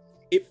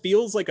 It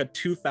feels like a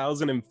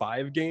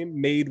 2005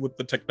 game made with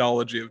the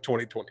technology of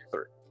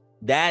 2023.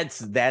 That's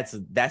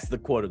the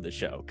quote of the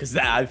show, because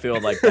I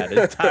feel like that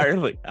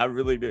entirely. I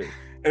really do.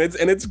 And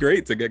it's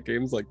great to get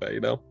games like that,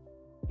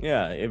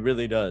 Yeah, it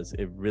really does.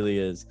 It really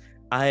is.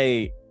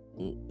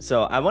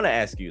 So I want to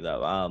ask you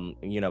though,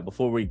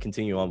 before we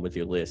continue on with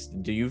your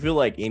list, do you feel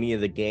like any of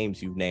the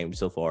games you've named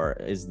so far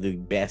is the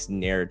best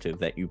narrative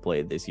that you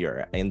played this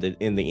year in the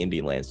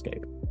indie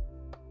landscape?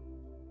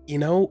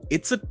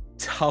 It's a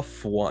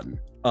tough one.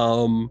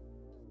 I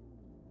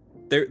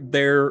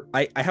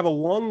have a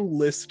long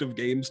list of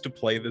games to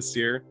play this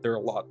year. There are a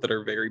lot that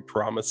are very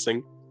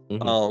promising.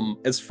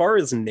 As far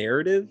as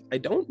narrative, I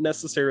don't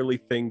necessarily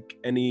think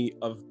any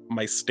of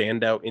my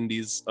standout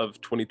indies of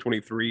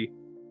 2023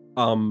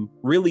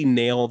 really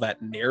nail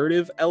that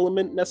narrative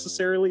element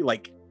necessarily,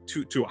 like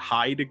to a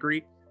high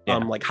degree.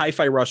 Like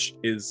Hi-Fi Rush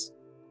is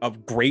a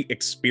great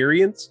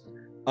experience,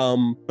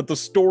 but the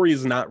story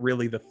is not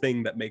really the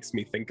thing that makes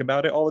me think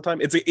about it all the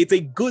time. It's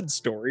a good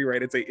story,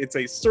 right? It's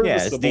a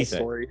serviceable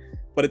story,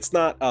 but it's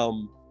not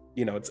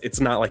it's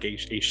not like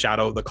a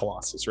Shadow of the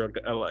Colossus or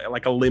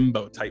like a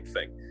Limbo type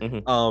thing.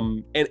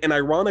 And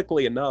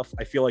ironically enough,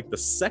 I feel like the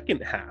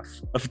second half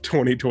of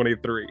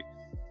 2023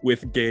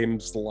 with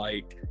games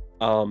like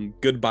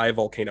Goodbye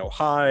Volcano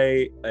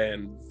High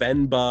and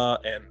Venba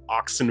and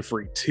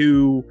Oxenfree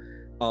 2,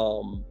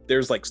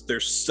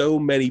 there's so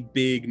many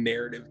big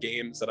narrative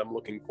games that I'm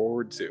looking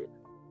forward to.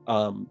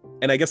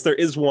 And I guess there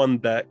is one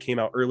that came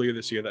out earlier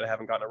this year that I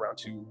haven't gotten around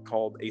to,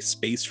 called A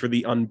Space for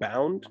the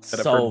Unbound, that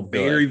I've heard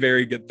very,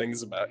 very good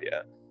things about.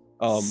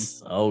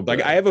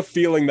 Like I have a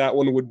feeling that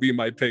one would be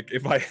my pick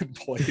if I had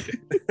played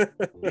it.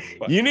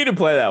 You need to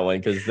play that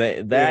one, because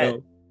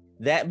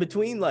that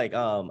between like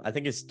I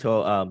think it's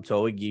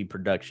Toegi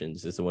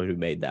Productions is the one who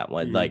made that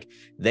one. Like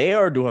they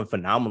are doing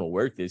phenomenal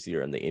work this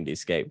year in the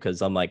Indiescape,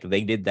 because I'm like, they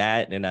did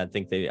that, and I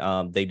think they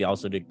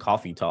also did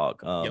Coffee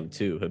Talk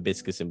too,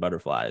 Hibiscus and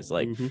Butterflies,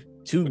 like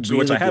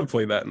which I have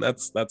played that, and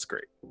that's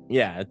great.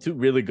 Yeah, two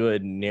really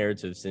good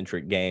narrative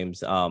centric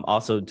games.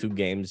 Also two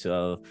games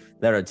that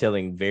are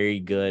telling very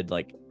good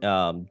like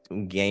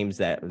games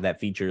that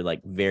feature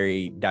like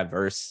very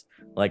diverse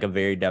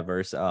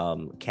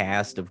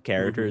cast of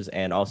characters,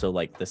 and also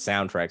like the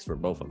soundtracks for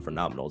both are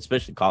phenomenal,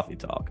 especially Coffee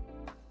Talk.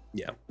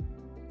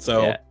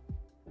 So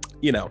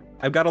Yeah.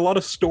 I've got a lot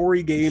of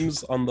story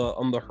games on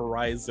the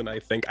horizon. I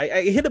think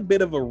I hit a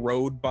bit of a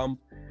road bump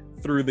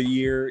through the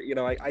year.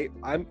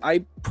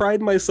 I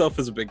pride myself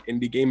as a big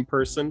indie game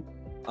person,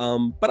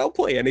 but I'll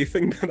play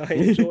anything that I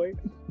enjoy.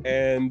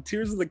 And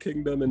Tears of the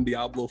Kingdom and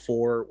Diablo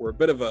 4 were a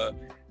bit of a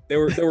there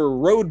were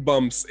road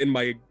bumps in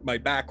my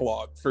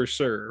backlog for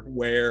sure,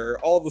 where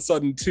all of a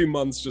sudden 2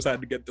 months just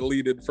had to get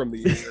deleted from the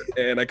year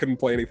and I couldn't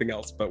play anything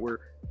else. But we're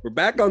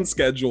back on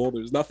schedule.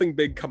 There's nothing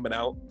big coming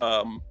out.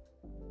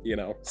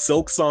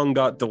 Silk Song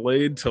got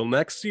delayed till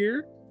next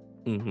year.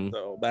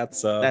 So that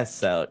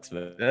sucks,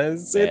 man.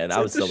 It's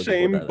a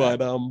shame, but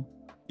so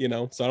I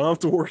don't have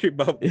to worry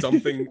about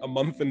dumping a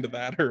month into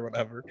that or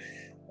whatever.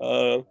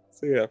 So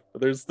yeah,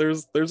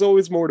 there's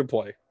always more to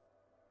play.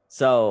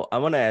 So I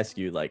want to ask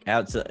you, like,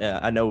 outside,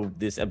 I know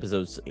this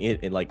episode's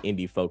in like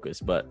indie focus,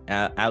 but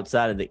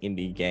outside of the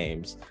indie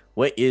games,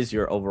 what is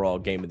your overall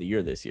game of the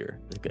year this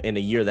year? In a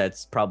year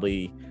that's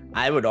probably,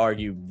 I would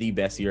argue, the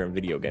best year in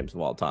video games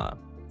of all time.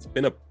 It's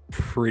been a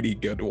pretty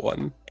good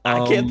one.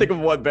 I can't think of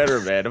one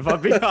better, man, if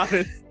I'm being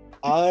honest.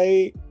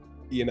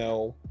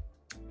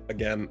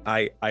 Again,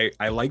 I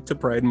like to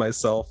pride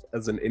myself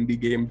as an indie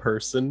game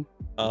person.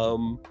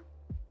 But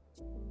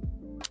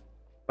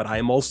I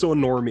am also a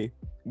normie.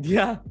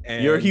 Yeah,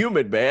 you're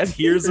human, man.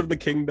 Tears of the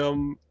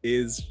Kingdom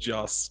is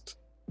just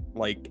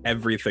like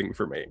everything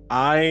for me.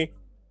 I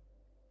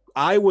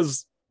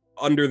was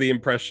under the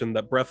impression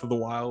that Breath of the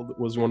Wild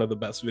was one of the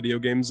best video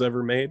games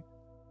ever made.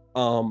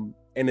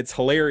 And it's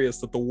hilarious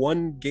that the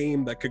one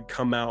game that could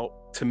come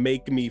out to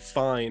make me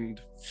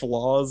find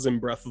flaws in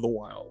Breath of the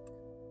Wild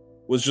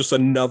was just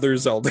another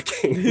Zelda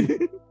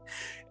game.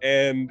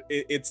 And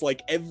it's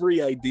like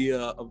every idea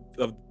of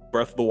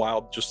Breath of the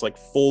Wild just like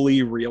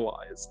fully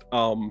realized.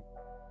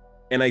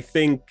 And I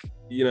think,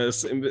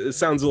 it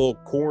sounds a little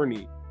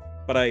corny,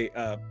 but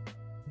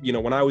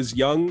when I was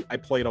young, I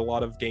played a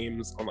lot of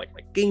games on like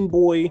my Game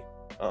Boy,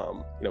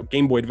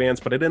 Game Boy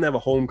Advance, but I didn't have a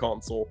home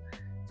console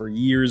for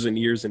years and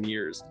years and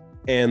years.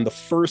 And the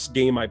first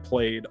game I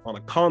played on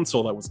a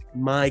console that was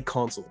my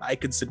console that I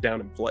could sit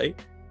down and play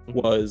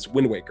was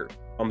Wind Waker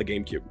on the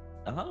GameCube.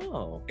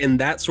 Oh. And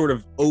that sort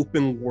of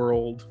open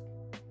world,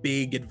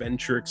 big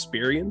adventure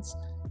experience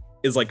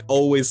is like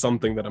always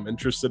something that I'm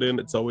interested in.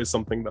 It's always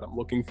something that I'm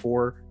looking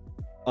for.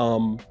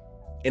 And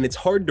it's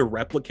hard to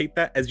replicate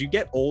that as you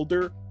get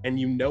older and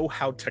you know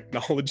how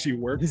technology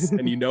works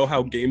and you know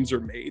how games are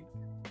made.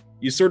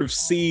 You sort of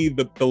see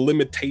the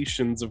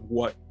limitations of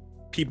what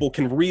people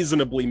can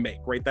reasonably make,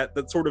 right?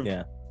 That sort of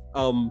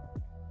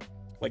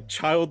like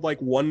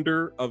childlike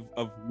wonder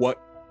of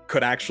what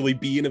could actually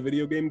be in a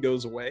video game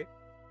goes away.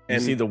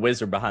 And you see the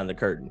wizard behind the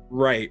curtain.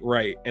 Right.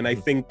 And I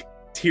think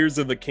Tears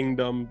of the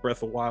Kingdom,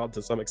 Breath of the Wild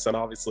to some extent,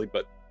 obviously,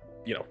 but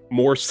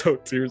more so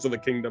Tears of the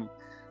Kingdom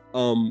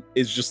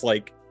is just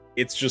like,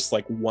 it's just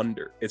like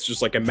wonder. It's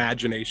just like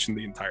imagination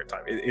the entire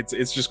time.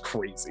 It's just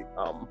crazy.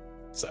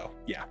 So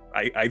yeah,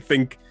 I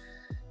think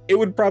it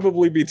would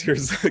probably be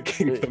Tears of the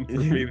Kingdom for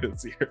me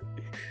this year.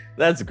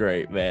 That's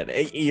great, man.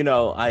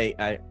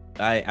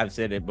 I've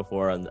said it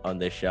before on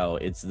this show.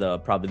 It's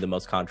probably the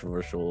most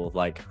controversial,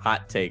 like,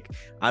 hot take.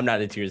 I'm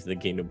not a Tears of the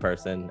Kingdom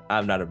person.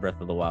 I'm not a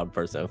Breath of the Wild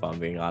person, if I'm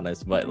being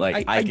honest. But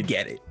like, I can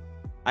get it.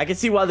 I can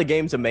see why the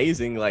game's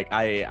amazing. Like,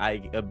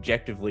 I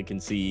objectively can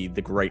see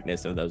the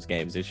greatness of those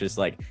games. It's just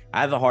like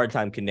I have a hard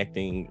time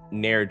connecting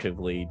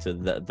narratively to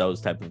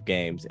those type of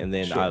games. And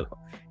then I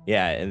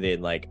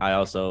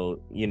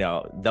also,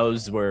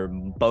 those were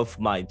both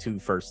my two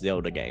first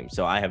Zelda games,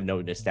 so I have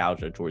no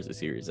nostalgia towards the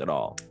series at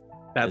all.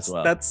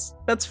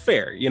 That's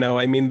fair.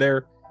 I mean,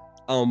 they're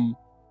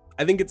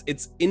I think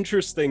it's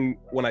interesting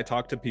when I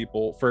talk to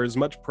people, for as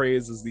much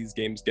praise as these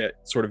games get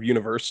sort of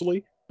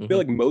universally, I feel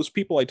like most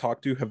people I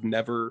talk to have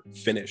never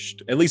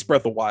finished, at least Breath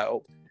of the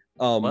Wild.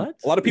 A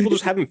lot of people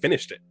just haven't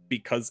finished it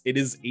because it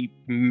is a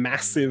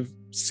massive,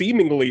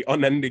 seemingly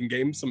unending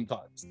game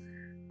sometimes.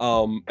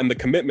 And the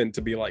commitment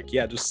to be like,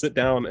 yeah, just sit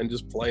down and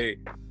just play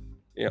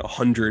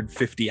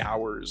 150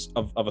 hours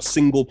of a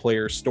single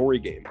player story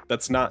game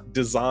that's not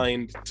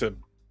designed to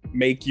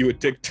make you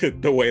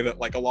addicted the way that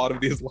like a lot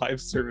of these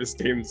live service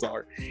games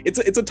are. It's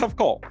a tough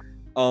call.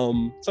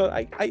 So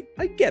I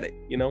get it,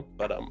 it's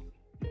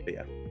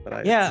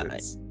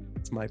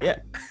my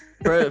opinion.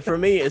 For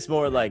me, it's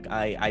more like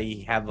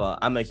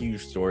I'm a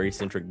huge story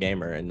centric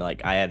gamer, and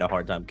like I had a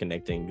hard time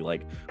connecting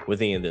like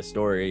with any of the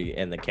story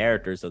and the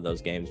characters of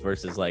those games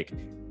versus like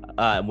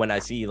when I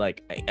see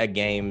like a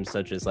game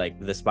such as like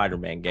the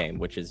Spider-Man game,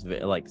 which is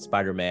like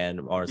Spider-Man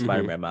or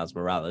Spider-Man Miles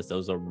Morales,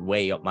 those are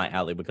way up my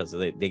alley because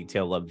they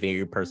tell a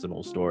very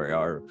personal story,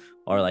 or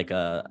like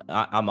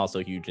I'm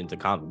also huge into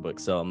comic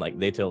books, so I'm like,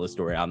 they tell a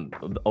story I'm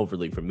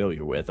overly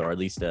familiar with, or at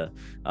least a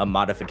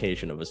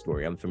modification of a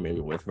story I'm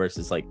familiar with,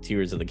 versus like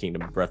Tears of the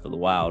Kingdom, Breath of the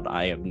Wild,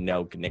 I have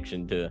no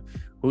connection to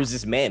who's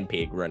this man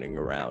pig running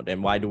around,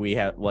 and why do we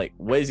have like,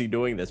 what is he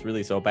doing that's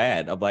really so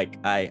bad? I'm like,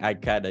 I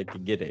kind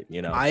of get it,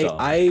 you know.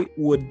 I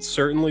would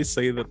certainly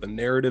say that the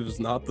narrative is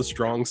not the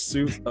strong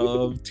suit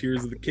of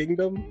Tears of the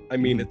Kingdom. I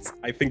mean,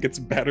 I think it's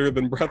better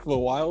than Breath of the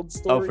Wild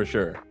story. Oh, for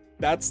sure.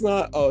 That's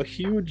not a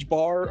huge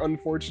bar,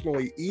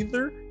 unfortunately,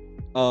 either.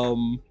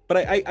 But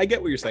I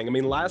get what you're saying. I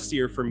mean, last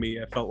year for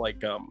me, I felt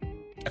like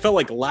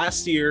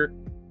last year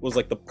was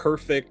like the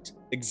perfect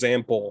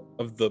example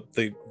of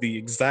the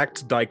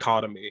exact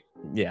dichotomy.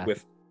 Yeah.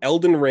 With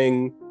Elden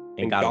Ring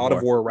and God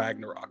of War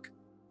Ragnarok,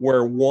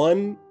 where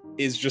one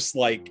is just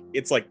like,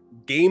 it's like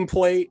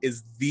gameplay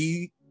is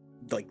the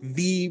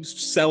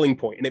selling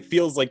point, and it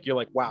feels like you're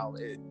like, wow,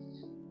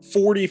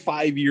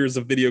 45 years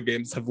of video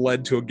games have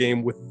led to a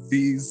game with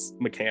these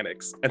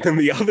mechanics. And then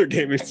the other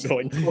game is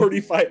like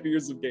 45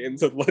 years of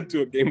games have led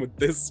to a game with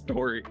this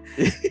story.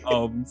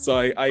 So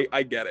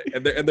I get it,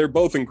 and they're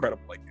both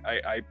incredible. Like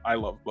I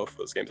love both of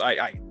those games.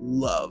 I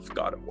love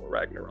God of War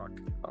Ragnarok.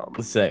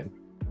 Same.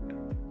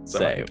 So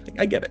Same.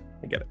 I get it.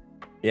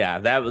 Yeah,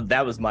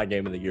 that was my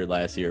game of the year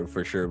last year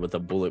for sure, with a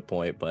bullet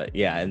point. But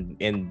yeah,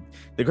 and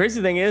the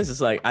crazy thing is, it's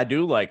like I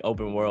do like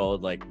open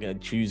world, like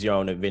choose your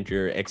own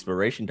adventure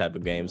exploration type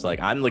of games. Like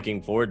I'm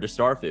looking forward to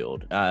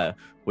Starfield,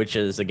 which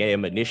is a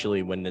game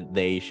initially when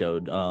they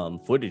showed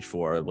footage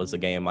for it, was a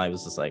game I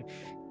was just like,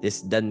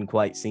 this doesn't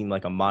quite seem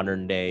like a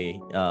modern day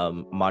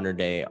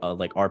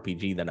like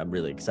RPG that I'm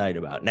really excited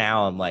about.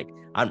 Now I'm like,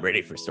 I'm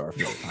ready for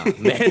Starfield.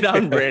 Man,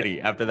 I'm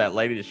ready. After that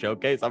latest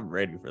showcase, I'm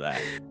ready for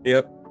that.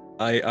 Yep.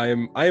 I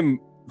am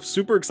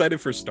super excited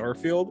for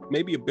Starfield.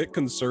 Maybe a bit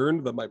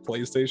concerned that my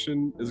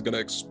PlayStation is gonna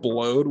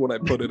explode when I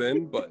put it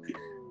in, but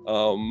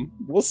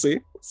we'll see.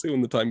 We'll see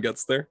when the time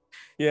gets there.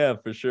 Yeah,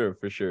 for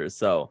sure.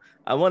 So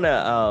I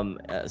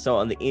wanna so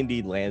on the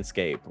indie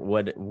landscape,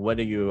 what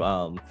are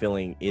you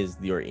feeling is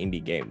your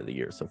indie game of the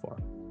year so far?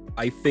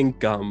 I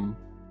think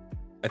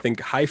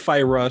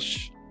Hi-Fi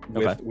Rush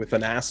with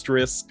an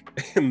asterisk,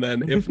 and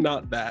then if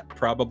not that,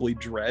 probably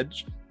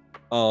Dredge.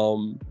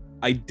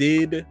 I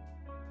did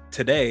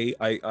today.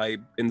 I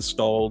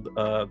installed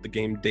the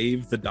game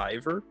Dave the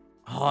Diver.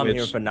 Oh, I'm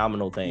hearing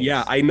phenomenal things.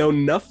 Yeah, I know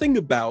nothing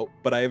about,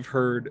 but I've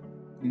heard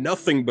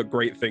nothing but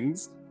great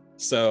things.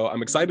 So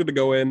I'm excited to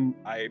go in.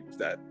 I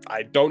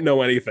don't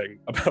know anything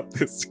about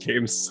this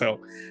game, so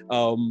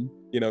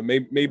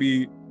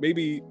maybe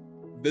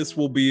this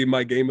will be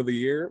my game of the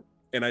year,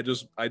 and I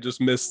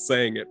just missed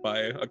saying it by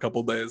a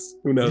couple days.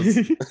 Who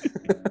knows?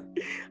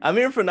 I'm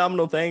hearing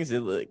phenomenal things.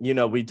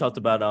 We talked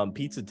about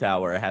Pizza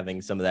Tower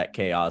having some of that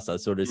chaos. I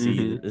sort of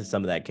see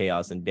some of that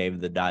chaos in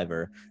Dave the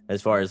Diver,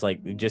 as far as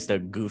like just a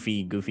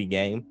goofy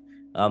game.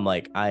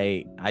 Like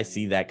I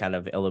see that kind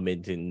of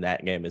element in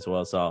that game as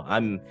well. So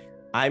I'm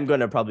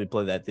gonna probably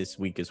play that this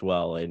week as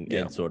well,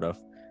 and sort of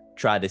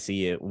try to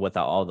see it what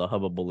all the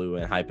hubbubaloo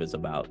and hype is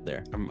about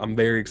there. I'm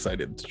very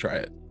excited to try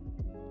it.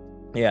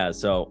 Yeah,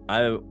 so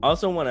I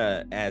also want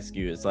to ask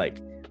you, is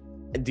like,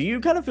 do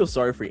you kind of feel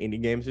sorry for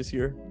indie games this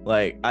year?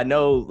 Like, I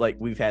know like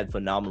we've had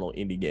phenomenal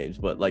indie games,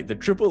 but like the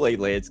AAA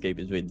landscape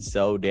has been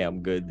so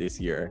damn good this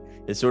year.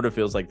 It sort of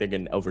feels like they're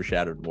getting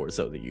overshadowed more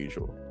so than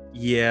usual.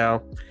 Yeah.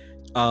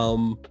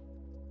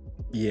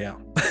 Yeah.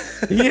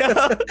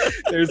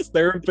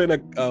 There have been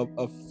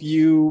a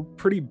few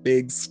pretty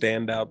big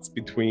standouts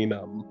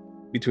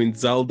between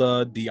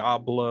Zelda,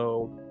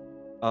 Diablo,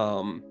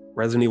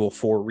 Resident Evil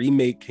 4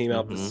 remake came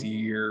out this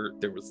year.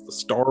 There was the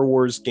Star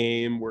Wars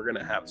game. We're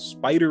gonna have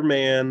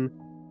Spider-Man,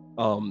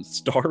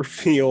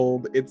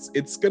 Starfield.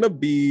 It's gonna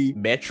be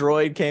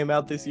Metroid came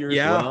out this year as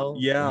well.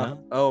 Yeah.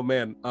 Oh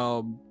man.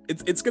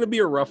 It's gonna be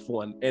a rough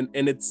one, and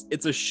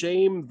it's a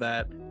shame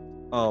that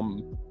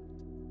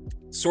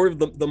sort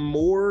of the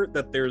more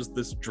that there's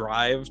this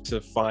drive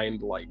to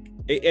find, like,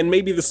 and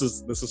maybe this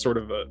is sort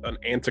of an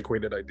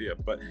antiquated idea,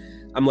 but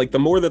I'm like, the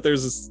more that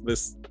there's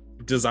this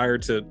desire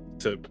to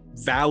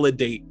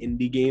validate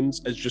indie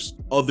games as just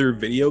other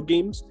video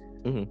games,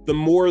 the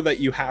more that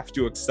you have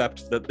to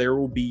accept that there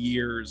will be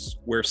years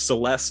where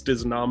Celeste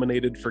is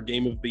nominated for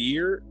Game of the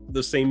Year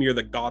the same year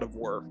that God of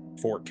War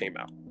 4 came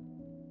out.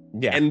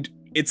 Yeah. And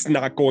it's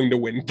not going to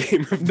win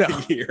Game of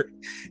the Year,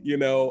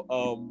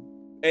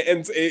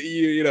 and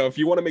if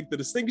you want to make the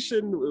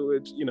distinction,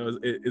 which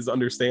is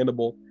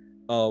understandable,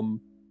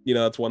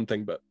 that's one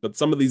thing, but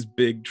some of these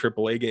big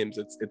AAA games,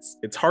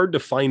 it's hard to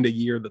find a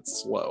year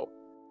that's slow,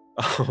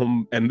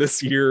 and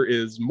this year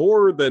is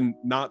more than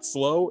not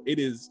slow. It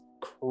is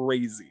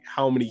crazy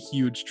how many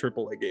huge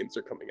AAA games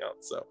are coming out.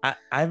 So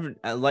I've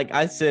like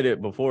I said it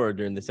before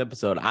during this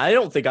episode, I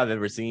don't think I've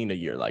ever seen a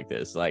year like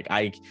this. Like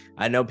I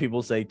know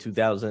people say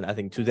 2000, I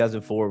think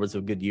 2004 was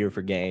a good year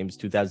for games.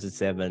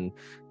 2007,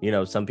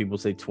 some people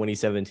say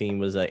 2017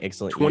 was an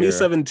excellent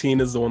 2017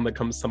 year. Is the one that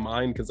comes to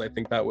mind, because I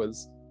think that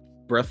was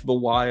Breath of the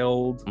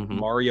Wild,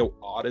 Mario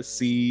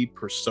Odyssey,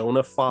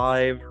 Persona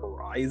 5,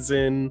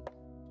 Horizon,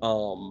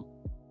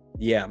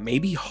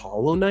 maybe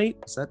Hollow Knight.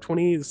 Is that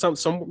 20?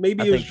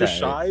 Maybe it was just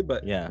shy,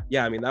 but yeah.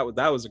 I mean, that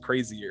was a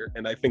crazy year,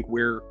 and I think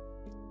we're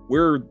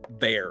we're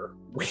there.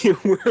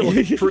 We're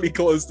like pretty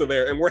close to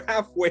there, and we're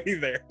halfway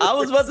there. I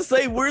was about to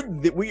say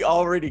we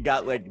already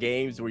got like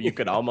games where you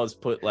could almost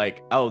put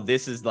like, oh,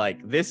 this is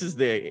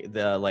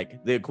the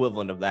like the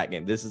equivalent of that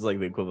game. This is like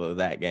the equivalent of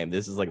that game.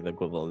 This is like the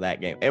equivalent of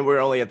that game, and we're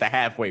only at the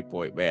halfway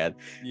point, man.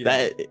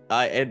 Yeah.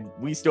 And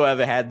we still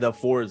haven't had the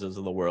Forzas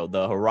of the world,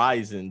 the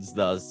Horizons,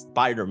 the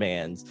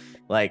Spider-Mans,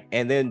 like,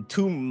 and then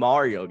 2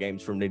 Mario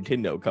games from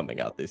Nintendo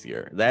coming out this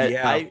year.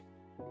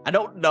 I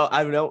don't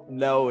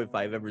know if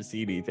I've ever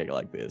seen anything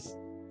like this.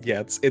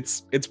 Yeah,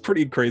 it's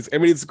pretty crazy. I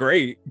mean, it's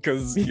great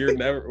because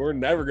we're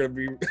never gonna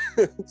be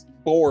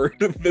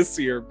bored this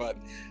year, but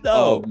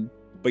no.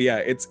 But yeah,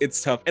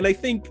 it's tough. And I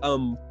think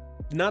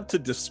not to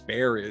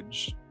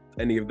disparage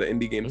any of the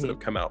indie games that have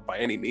come out by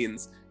any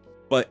means,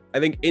 but I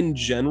think in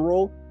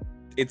general,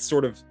 it's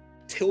sort of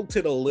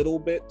tilted a little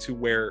bit to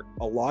where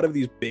a lot of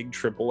these big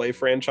AAA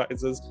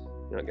franchises,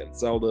 you know, again,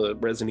 Zelda,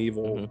 Resident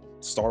Evil,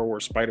 Star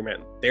Wars,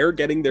 Spider-Man, they're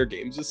getting their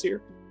games this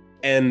year.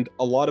 And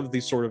a lot of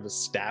these sort of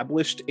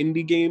established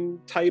indie game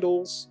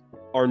titles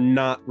are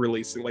not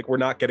releasing. Like, we're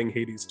not getting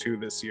Hades 2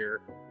 this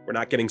year. We're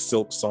not getting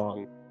Silk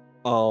Song.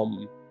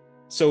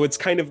 So it's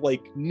kind of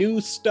like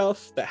new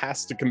stuff that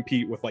has to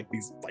compete with like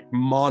these like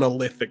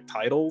monolithic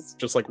titles,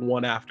 just like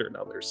one after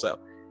another. So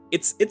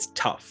it's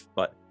tough,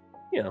 but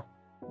you know.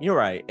 You're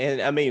right.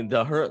 And I mean,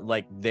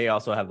 they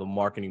also have the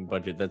marketing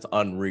budget that's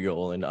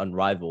unreal and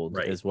unrivaled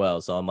as well.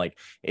 So I'm like,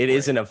 it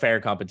isn't a fair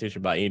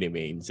competition by any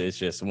means. It's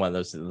just one of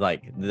those,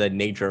 like, the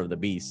nature of the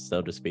beast,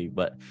 so to speak.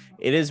 But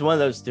it is one of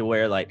those to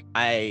where, like,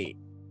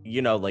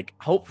 like,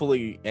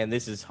 hopefully, and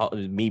this is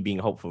me being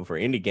hopeful for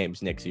indie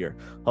games next year,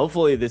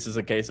 hopefully this is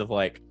a case of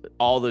like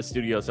all the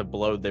studios have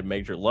blown their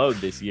major load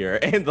this year,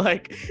 and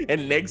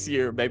next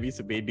year maybe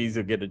some indies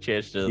will get a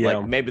chance to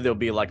like, maybe there'll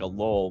be like a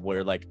lull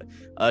where like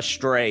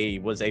Stray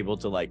was able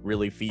to like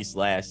really feast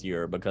last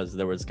year because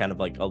there was kind of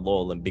like a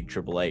lull in big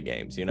AAA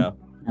games, you know?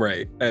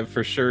 Right. And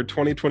for sure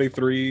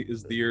 2023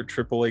 is the year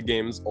AAA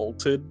games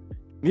ulted.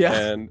 Yeah.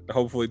 And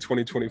hopefully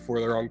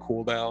 2024 they're on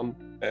cooldown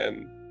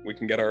and we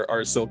can get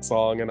our Silk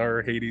Song and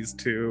our Hades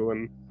 2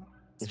 and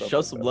show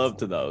like some love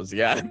to those.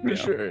 Yeah,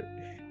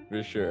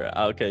 for sure.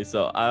 Okay,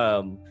 so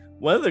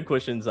one of the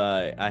questions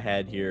I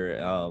had here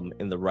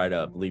in the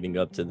write-up leading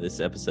up to this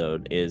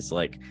episode is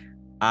like,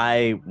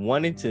 I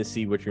wanted to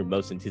see what your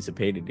most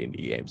anticipated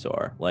indie games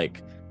are.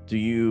 Like, do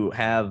you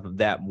have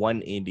that one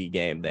indie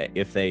game that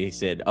if they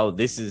said, oh,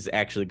 this is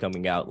actually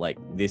coming out like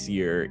this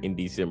year in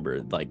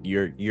December, like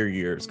your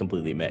year is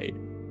completely made?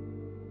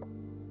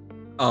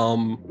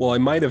 Well, I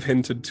might have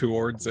hinted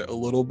towards it a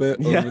little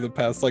bit over the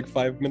past like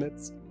 5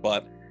 minutes,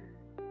 but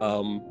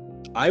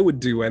I would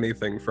do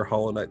anything for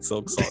Hollow Knight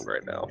Silk Song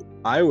right now.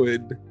 I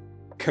would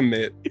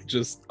commit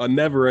just a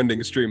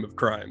never-ending stream of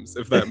crimes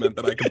if that meant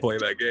that I could play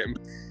that game.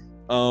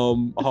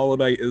 Hollow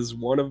Knight is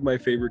one of my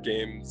favorite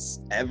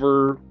games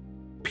ever,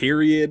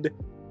 period.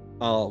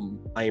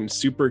 I am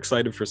super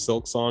excited for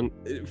Silk Song.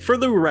 For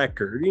the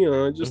record, you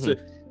know,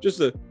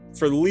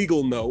 for the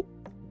legal note,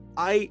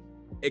 I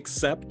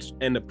accept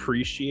and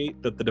appreciate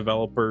that the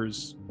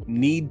developers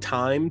need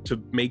time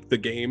to make the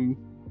game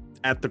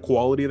at the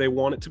quality they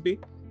want it to be,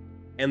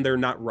 and they're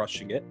not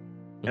rushing it.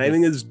 And I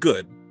think it's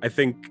good. I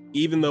think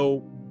even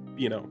though,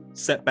 you know,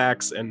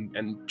 setbacks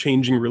and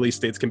changing release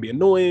dates can be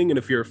annoying, and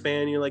if you're a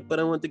fan, you're like, but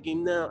I want the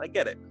game now, I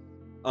get it.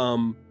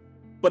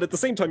 But at the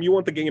same time, you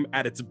want the game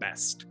at its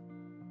best.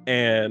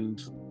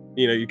 And,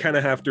 you know, you kind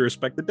of have to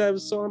respect the devs.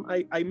 So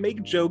I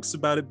make jokes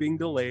about it being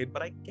delayed,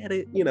 but I get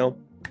it, you know.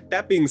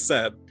 That being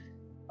said,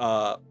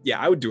 I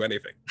would do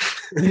anything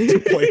to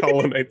play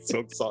Hollow Knight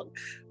Silk Song.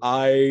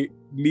 I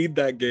need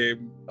that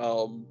game.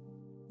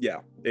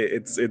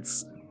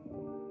 It's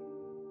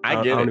I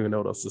don't even know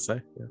what else to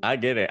say. Yeah. I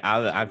get it.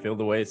 I feel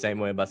the same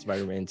way about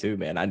Spider-Man 2,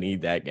 man. I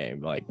need that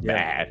game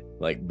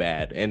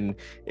bad. And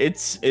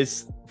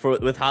it's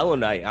with Hollow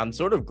Knight, I'm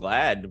sort of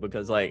glad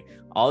because like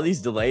all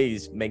these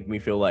delays make me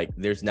feel like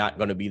there's not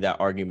going to be that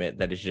argument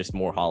that it's just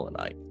more Hollow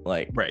Knight,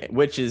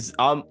 which is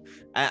I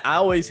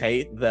always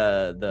hate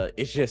the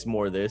it's just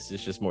more this,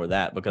 it's just more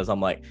that, because I'm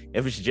like,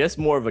 if it's just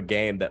more of a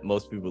game that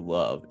most people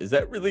love, is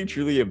that really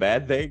truly a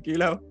bad thing, you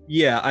know?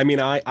 Yeah, I mean,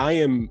 I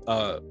am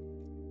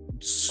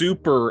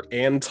super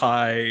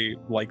anti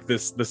like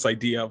this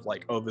idea of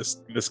like, oh,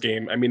 this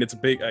game, I mean, it's a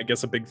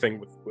big thing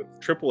with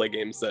AAA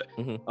games that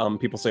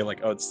people say like,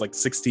 oh, it's like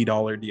 $60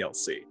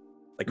 DLC,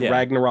 like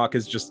Ragnarok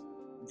is just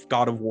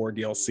God of War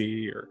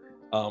DLC, or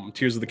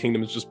Tears of the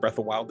Kingdom is just Breath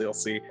of Wild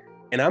DLC.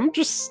 And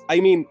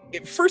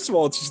first of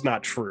all, it's just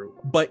not true.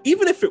 But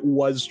even if it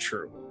was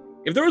true,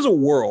 if there was a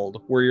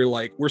world where you're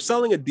like, we're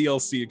selling a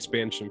DLC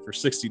expansion for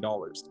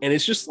 $60 and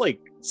it's just like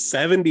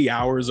 70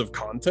 hours of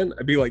content,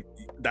 I'd be like,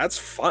 that's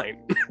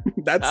fine.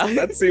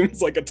 that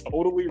seems like a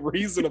totally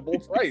reasonable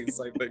price,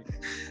 I think.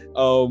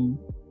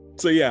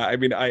 So yeah, I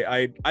mean,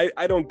 I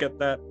don't get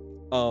that.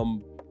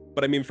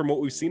 But I mean, from what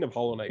we've seen of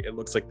Hollow Knight, it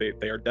looks like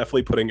they are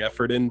definitely putting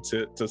effort in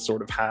to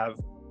sort of have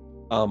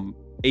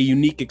a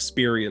unique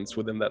experience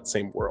within that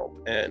same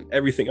world. And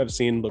everything I've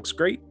seen looks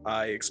great.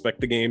 I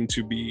expect the game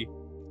to be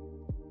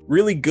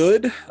really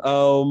good.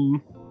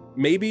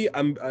 maybe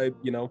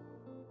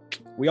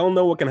we all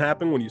know what can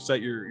happen when you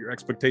set your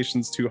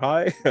expectations too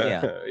high.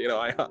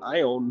 Yeah.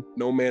 I own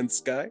No Man's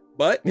Sky,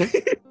 but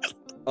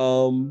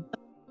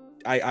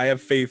I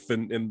have faith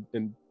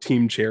in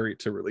Team Cherry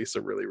to release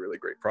a really, really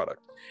great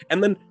product.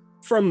 And then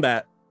from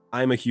that,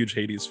 I'm a huge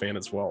Hades fan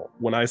as well.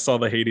 When I saw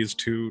the Hades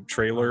 2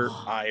 trailer,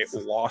 I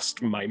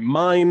lost my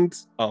mind.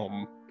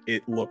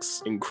 It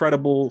looks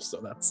incredible,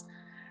 so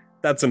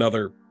that's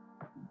another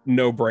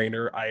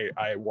no-brainer.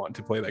 I want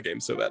to play that game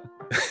so bad.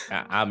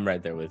 I'm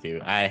right there with you.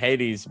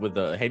 Hades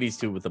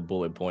 2 with a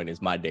bullet point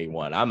is my day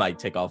one. I might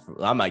take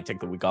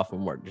the week off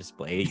from work just to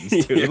play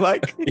Hades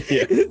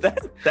 2.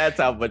 That's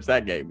how much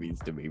that game means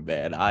to me,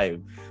 man.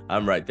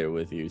 I'm right there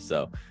with you.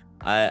 So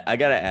I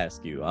gotta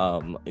ask you,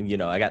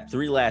 I got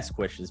 3 last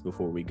questions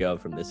before we go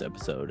from this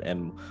episode,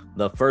 and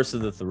the first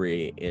of the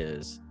 3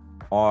 is,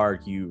 are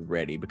you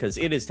ready? Because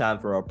it is time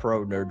for our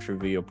pro nerd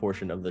trivia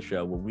portion of the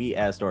show, where we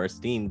asked our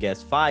esteemed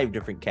guests 5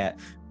 different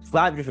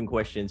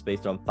questions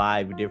based on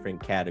 5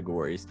 different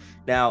categories.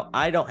 Now,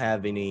 I don't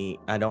have any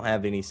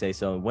say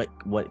so in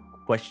what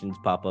questions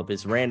pop up.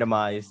 It's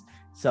randomized,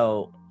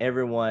 so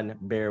everyone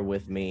bear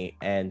with me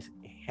and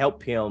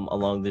help him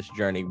along this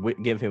journey.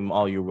 Give him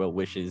all your well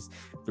wishes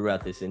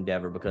throughout this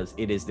endeavor, because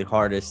it is the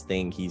hardest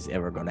thing he's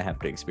ever going to have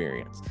to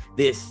experience.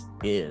 This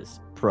is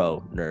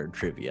pro nerd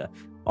trivia.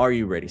 Are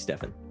you ready,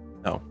 Stefan?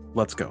 Oh,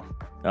 let's go.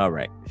 All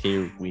right,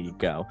 here we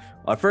go.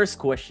 Our first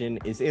question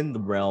is in the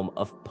realm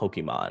of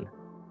Pokemon.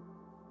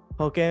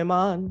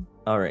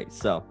 All right,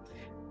 so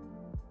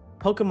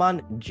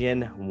Pokemon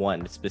Gen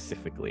 1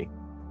 specifically.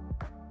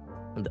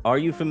 Are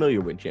you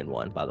familiar with Gen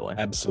 1, by the way?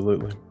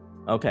 Absolutely.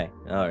 Okay,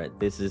 all right,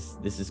 this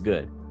is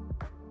good.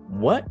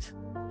 What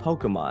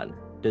Pokemon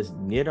does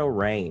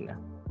Nidoran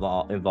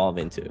evolve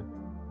into?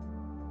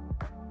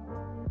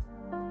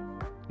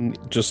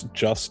 Just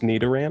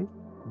Nidoran?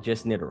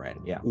 Just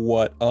Nidoran, yeah.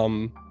 What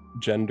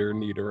gender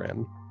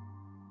Nidoran?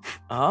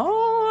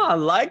 Oh, I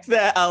like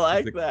that.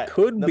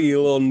 Could be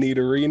a little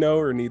Nidorino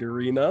or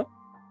Nidorina.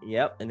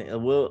 Yep, and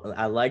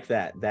I like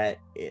that.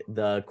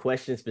 The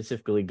question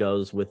specifically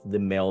goes with the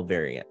male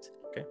variant.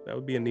 Okay, that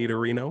would be a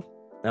Nidorino.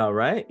 All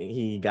right,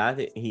 he got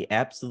it. He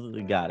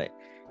absolutely got it.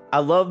 I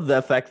love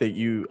the fact that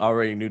you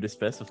already knew to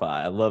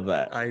specify. I love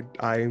that.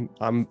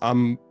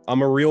 I'm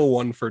a real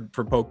one for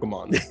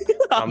Pokemon.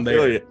 I'm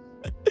there.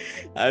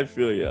 I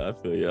feel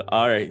you.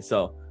 All right,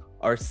 so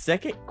our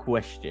second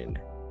question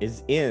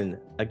is in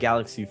a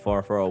galaxy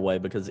far, far away,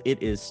 because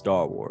it is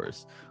Star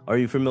Wars. Are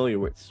you familiar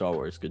with Star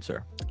Wars, good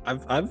sir?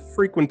 I've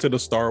frequented a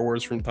Star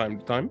Wars from time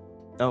to time.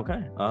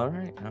 Okay, all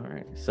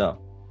right. So,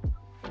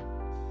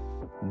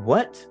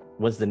 what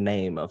was the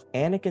name of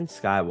Anakin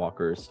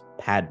Skywalker's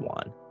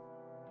Padawan?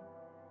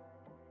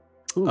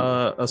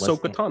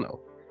 Ahsoka Tano.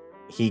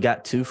 He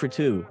got 2 for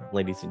 2,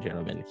 ladies and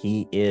gentlemen.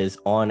 He is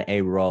on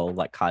a roll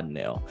like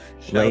Cottonelle.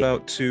 Shout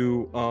out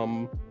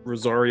to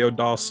Rosario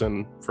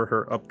Dawson for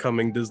her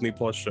upcoming Disney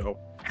Plus show.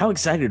 How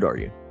excited are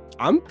you?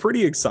 I'm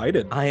pretty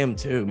excited. I am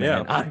too,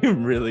 man. Yeah. I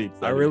am really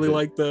excited. I really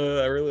liked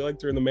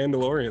her in The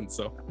Mandalorian.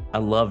 So I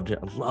loved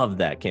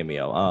that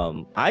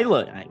cameo.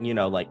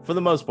 For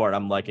the most part,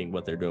 I'm liking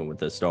what they're doing with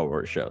the Star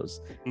Wars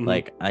shows. Mm-hmm.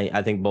 Like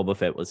I think Boba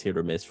Fett was hit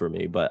or miss for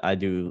me, but I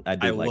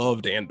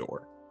loved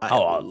Andor.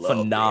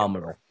 Phenomenal.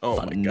 Andor. Oh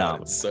phenomenal. My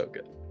god, it's so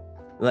good.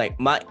 Like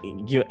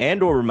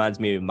Andor reminds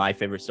me of my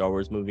favorite Star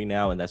Wars movie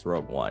now, and that's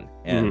Rogue One.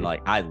 And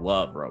I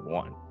love Rogue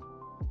One.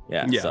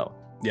 Yeah. So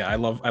yeah, I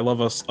love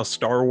a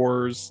Star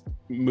Wars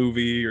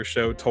movie or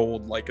show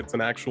told like it's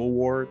an actual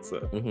war.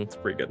 It's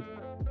pretty good.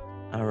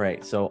 All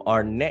right, so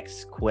our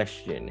next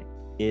question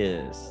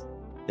is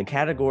the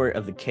category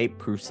of the Cape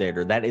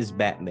Crusader. That is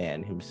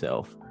Batman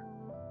himself.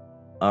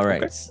 All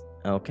right.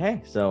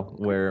 Okay, so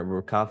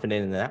we're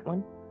confident in that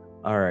one.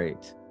 All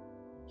right,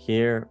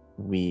 here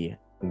we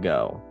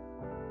go.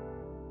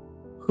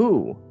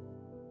 Who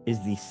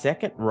is the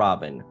second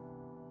Robin?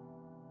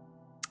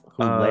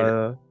 Who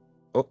later?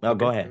 Oh,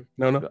 go ahead.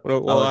 No.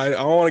 Well, I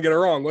don't want to get it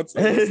wrong. What's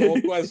the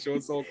whole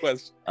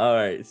question? All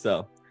right,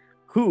 so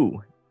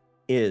who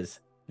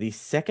is the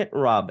second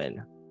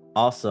Robin,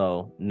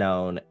 also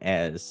known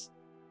as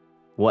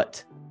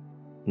what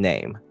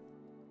name?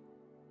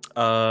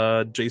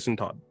 Jason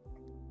Todd.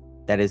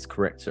 That is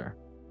correct, sir.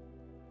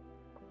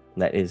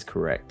 That is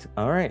correct.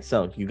 All right,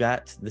 so you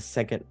got the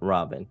second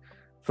Robin.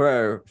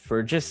 For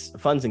just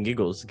funs and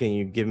giggles, can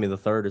you give me the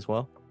third as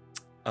well?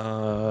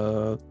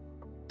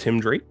 Tim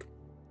Drake.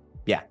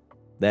 Yeah,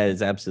 that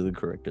is absolutely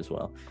correct as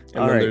well.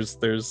 And then there's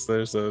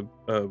a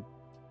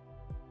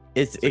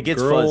it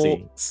gets girl,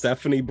 fuzzy.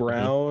 Stephanie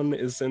Brown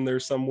is in there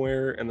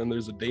somewhere, and then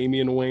there's a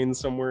Damian Wayne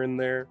somewhere in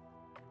there.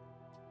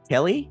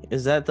 Kelly,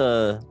 is that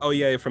the? Oh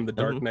yeah, from the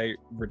Dark Knight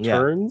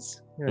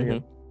Returns. Yeah.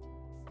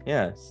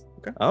 Yes.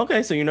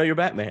 Okay, so you know you're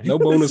Batman. No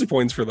bonus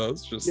points for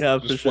those. Just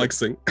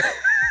flexing.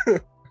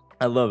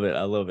 I love it.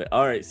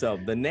 All right, so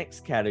the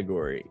next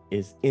category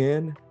is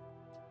in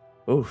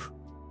the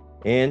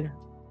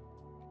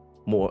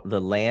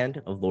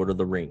land of Lord of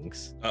the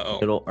Rings.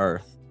 Middle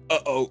Earth.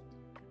 Uh-oh.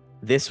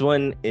 This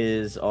one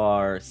is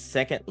our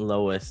second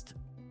lowest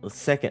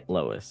second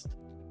lowest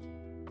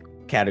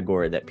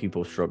category that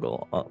people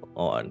struggle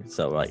on.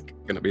 So like,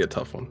 Gonna be a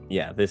tough one.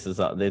 yeah, this is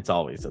it's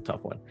always a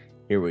tough one.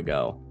 Here we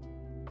go.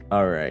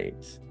 All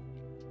right.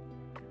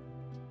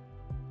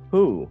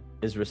 Who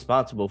is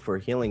responsible for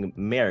healing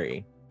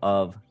Mary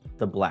of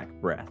the Black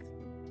Breath?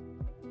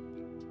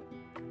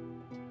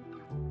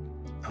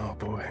 Oh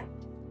boy.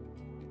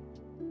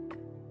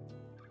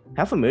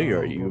 How familiar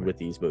are you with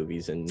these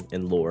movies and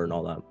lore and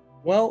all that?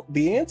 Well,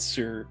 the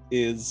answer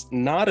is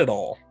not at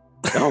all.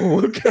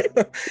 Oh, okay.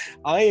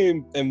 I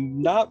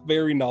am not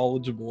very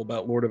knowledgeable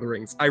about Lord of the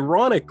Rings.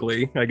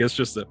 Ironically, I guess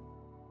just a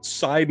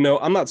side note,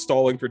 I'm not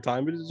stalling for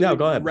time, but it's No,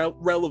 go ahead.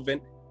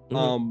 Relevant.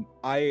 Mhm.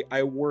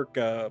 I work,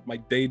 my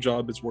day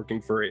job is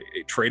working for a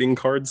trading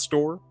card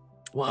store.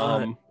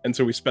 And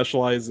so we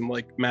specialize in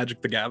like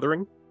Magic the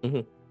Gathering.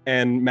 Mhm.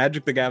 And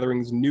Magic the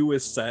Gathering's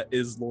newest set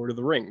is Lord of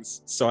the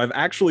Rings. So I've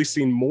actually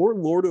seen more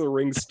Lord of the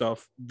Rings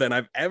stuff than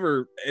I've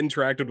ever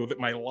interacted with in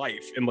my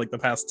life in like the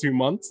past 2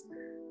 months.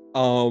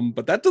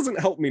 But that doesn't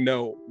help me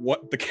know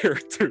what the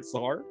characters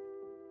are.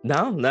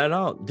 No, not at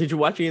all. Did you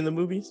watch any of the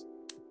movies?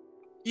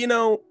 You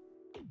know,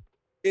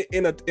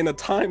 in a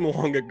time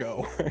long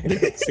ago.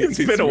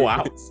 It's been a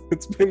while.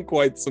 It's been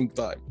quite some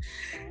time.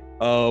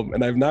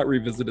 And I've not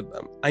revisited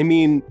them. I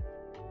mean,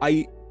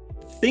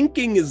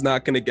 thinking is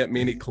not going to get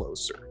me any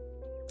closer.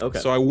 Okay.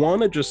 So I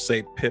want to just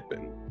say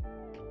Pippin.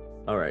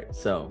 All right.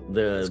 So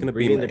It's going to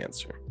be my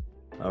answer.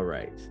 All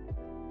right.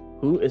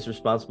 Who is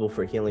responsible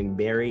for healing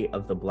Mary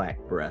of the Black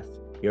Breath?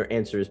 Your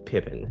answer is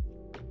Pippin.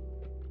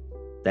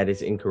 That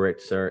is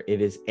incorrect, sir.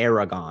 It is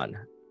Aragon.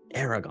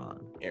 Aragon.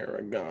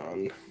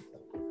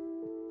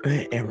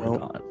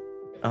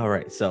 All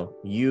right. So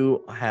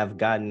you have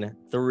gotten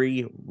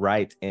 3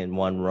 right and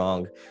 1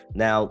 wrong.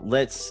 Now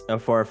let's,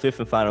 for our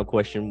 5th and final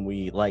question,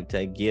 we like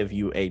to give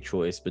you a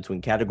choice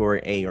between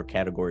category A or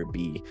category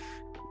B.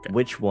 Okay.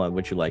 Which one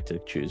would you like to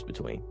choose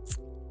between?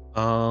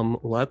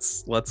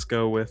 Let's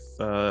go with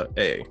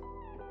A.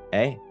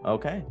 A.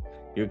 Okay.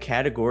 Your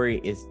category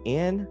is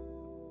in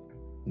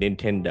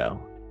Nintendo.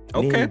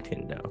 Okay.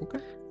 Nintendo. Okay.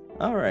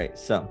 All right.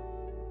 So.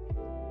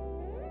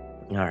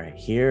 All right.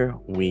 Here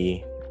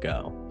we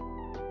go.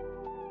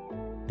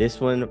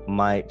 This one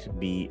might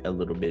be a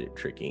little bit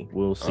tricky.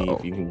 We'll see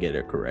if you can get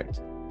it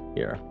correct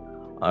here.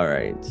 All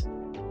right.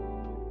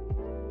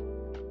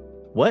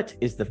 What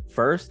is the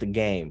first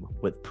game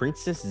with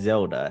Princess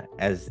Zelda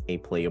as a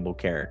playable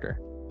character?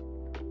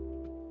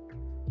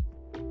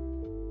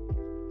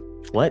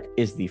 What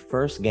is the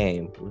first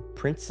game with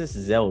Princess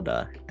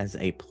Zelda as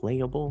a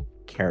playable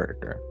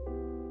character?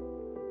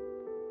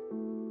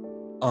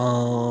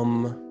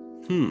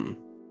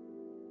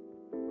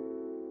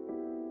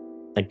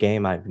 A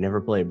game I've never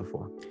played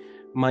before.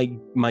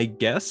 My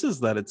guess is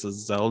that it's a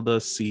Zelda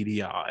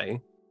CDI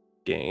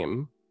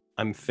game.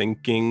 I'm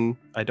thinking,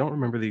 I don't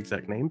remember the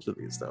exact names of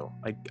these though.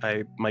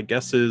 My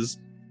guess is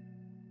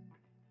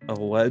a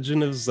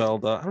Legend of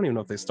Zelda. I don't even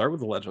know if they start with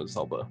the Legend of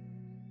Zelda.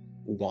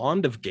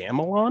 Wand of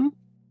Gamelon?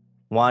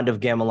 Wand of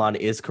Gamelon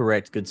is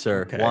correct, good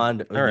sir. Okay.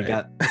 Wand. All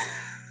right.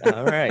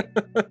 All right.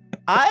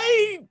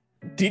 I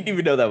didn't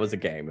even know that was a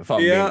game, if I'm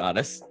being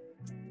honest.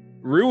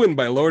 Ruined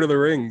by Lord of the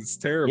Rings.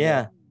 Terrible.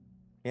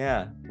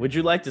 Yeah. Would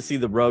you like to see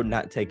the road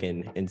not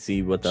taken and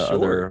see what the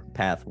other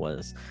path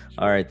was?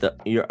 All right.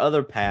 Your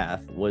other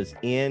path was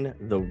in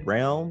the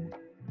realm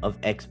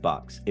of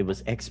Xbox. It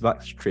was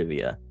Xbox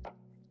trivia.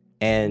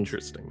 And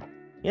interesting.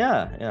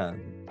 Yeah.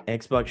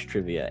 Xbox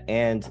trivia.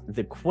 And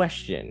the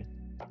question.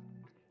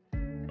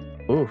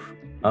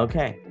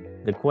 Okay.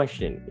 The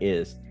question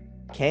is,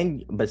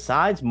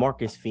 besides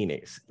Marcus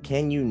Phoenix,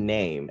 can you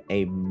name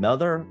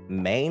another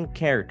main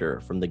character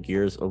from the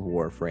Gears of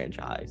War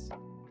franchise?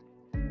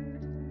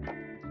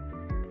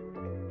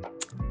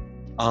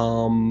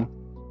 Am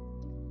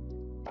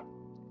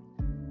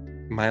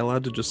I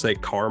allowed to just say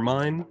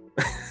Carmine?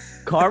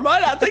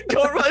 Carmine? I think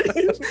Carmine.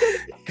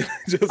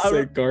 Just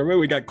say Carmine.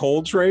 We got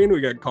Coltrane.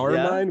 We got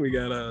Carmine. We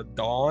got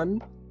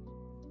Dawn.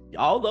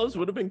 All those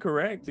would have been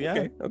correct.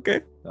 Yeah. Okay.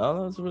 All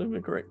those would have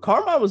been correct.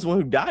 Carmine was the one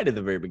who died at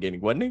the very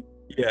beginning, wasn't he?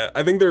 Yeah,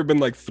 I think there have been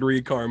like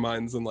 3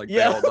 Carmines and like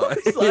they all died.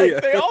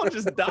 They all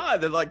just died.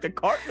 They're like the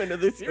Cartman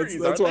of the series.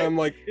 That's why I'm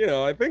like,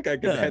 I think I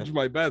can hedge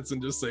my bets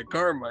and just say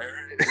Carmine.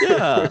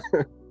 Yeah,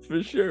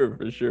 for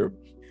sure.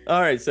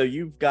 All right, so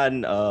you've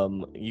gotten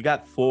you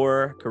got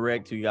 4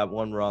 correct, you got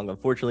 1 wrong.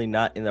 Unfortunately,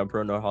 not in the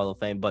Pro Nerd Hall of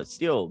Fame, but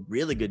still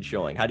really good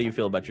showing. How do you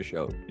feel about your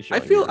show? I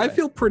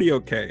feel pretty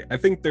okay. I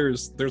think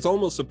there's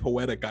almost a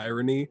poetic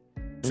irony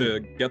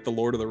to get the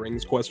Lord of the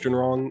Rings question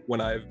wrong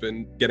when I've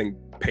been getting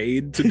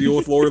paid to deal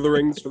with Lord of the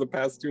Rings for the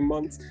past 2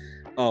 months.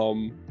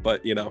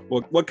 But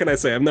what can I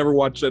say? I've never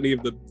watched any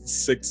of the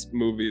 7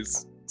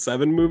 movies.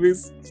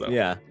 So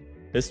yeah.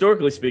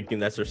 Historically speaking,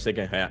 that's our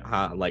second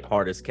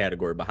hardest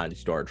category behind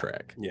Star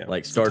Trek. Yeah,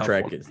 like Star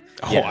Trek is.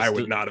 I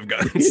would not have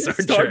gotten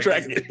Star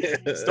Trek.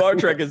 Star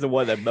Trek is the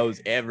one that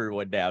mows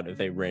everyone down if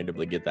they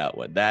randomly get that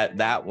one.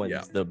 That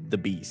one's the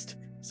beast,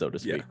 so to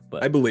speak. Yeah,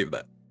 but I believe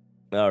that.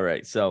 All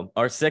right, so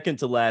our second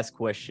to last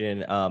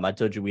question. I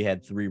told you we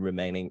had 3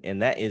 remaining,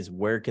 and that is,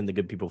 where can the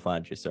good people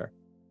find you, sir?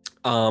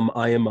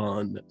 I am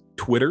on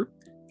Twitter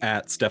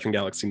at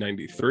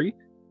StefenGalaxy93.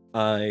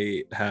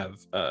 I have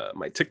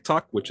my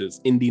TikTok, which is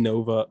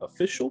IndieNova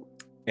Official,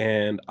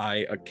 and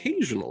I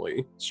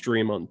occasionally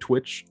stream on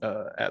Twitch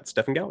at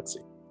StefenGalaxy.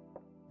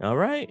 All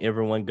right,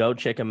 everyone, go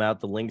check him out.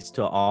 The links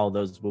to all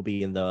those will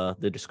be in the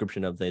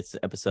description of this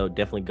episode.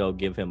 Definitely go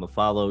give him a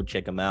follow,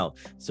 check him out,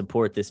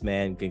 support this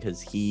man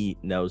because he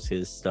knows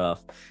his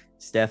stuff.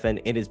 Stefan,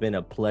 it has been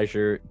a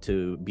pleasure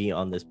to be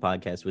on this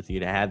podcast with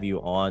you, to have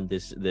you on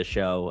this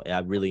show. I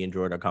really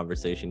enjoyed our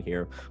conversation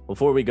here.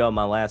 Before we go,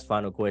 my last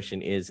final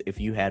question is, if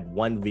you had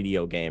one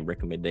video game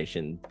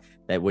recommendation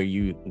that where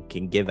you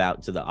can give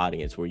out to the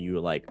audience, where you were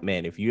like,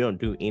 man, if you don't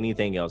do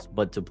anything else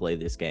but to play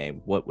this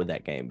game, what would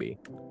that game be?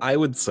 I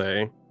would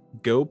say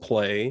go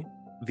play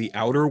The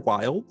Outer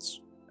Wilds.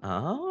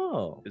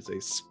 Oh, It's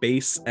a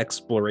space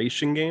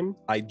exploration game.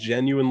 I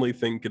genuinely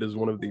think it is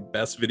one of the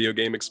best video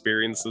game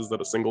experiences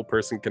that a single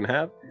person can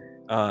have.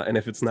 And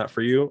if it's not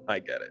for you, I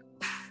get it.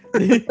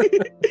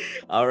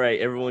 All right,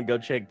 everyone, go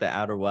check The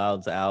Outer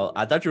Wilds out.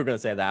 I thought you were gonna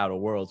say The Outer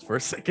Worlds for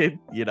a second.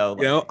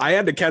 I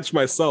had to catch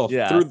myself.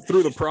 Yeah.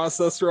 Through the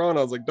process, Ron.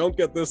 I was like, don't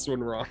get this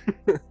one wrong.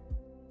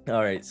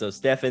 All right, so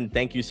Stefan,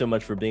 thank you so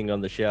much for being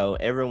on the show.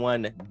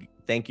 Everyone,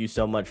 thank you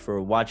so much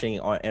for watching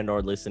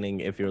and/or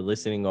listening. If you're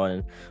listening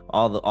on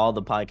all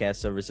the podcast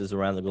services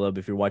around the globe,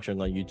 if you're watching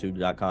on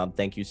YouTube.com,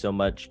 thank you so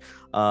much.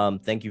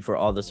 Thank you for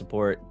all the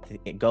support.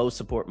 Go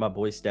support my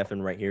boy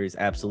Stefan right here. He's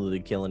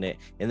absolutely killing it.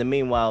 In the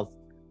meanwhile,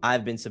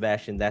 I've been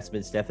Sebastian. That's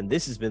been Stefan.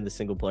 This has been the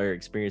Single Player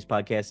Experience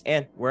Podcast,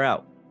 and we're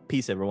out.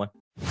 Peace, everyone.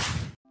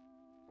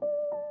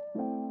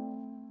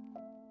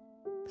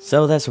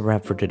 So that's a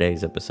wrap for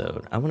today's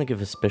episode. I want to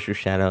give a special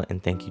shout out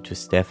and thank you to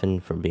Stefan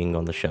for being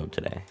on the show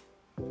today.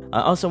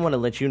 I also want to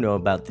let you know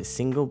about the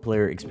Single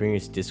Player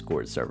Experience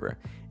Discord server.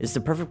 It's the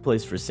perfect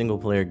place for single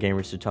player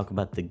gamers to talk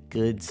about the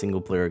good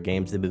single player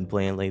games they've been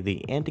playing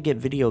lately and to get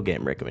video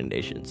game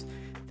recommendations.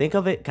 Think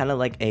of it kind of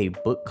like a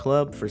book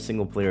club for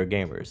single player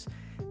gamers.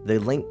 The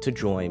link to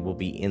join will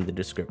be in the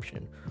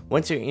description.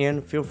 Once you're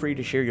in, feel free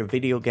to share your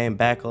video game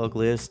backlog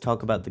list,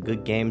 talk about the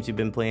good games you've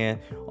been playing,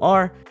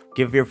 or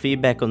give your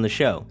feedback on the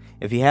show.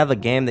 If you have a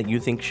game that you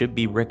think should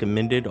be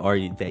recommended or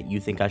that you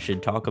think I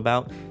should talk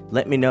about,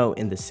 let me know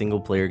in the Single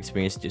Player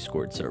Experience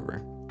Discord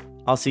server.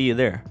 I'll see you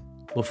there.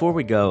 Before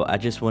we go, I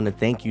just want to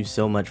thank you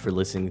so much for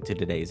listening to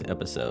today's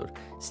episode.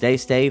 Stay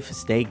safe,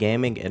 stay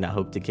gaming, and I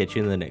hope to catch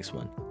you in the next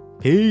one.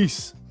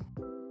 Peace!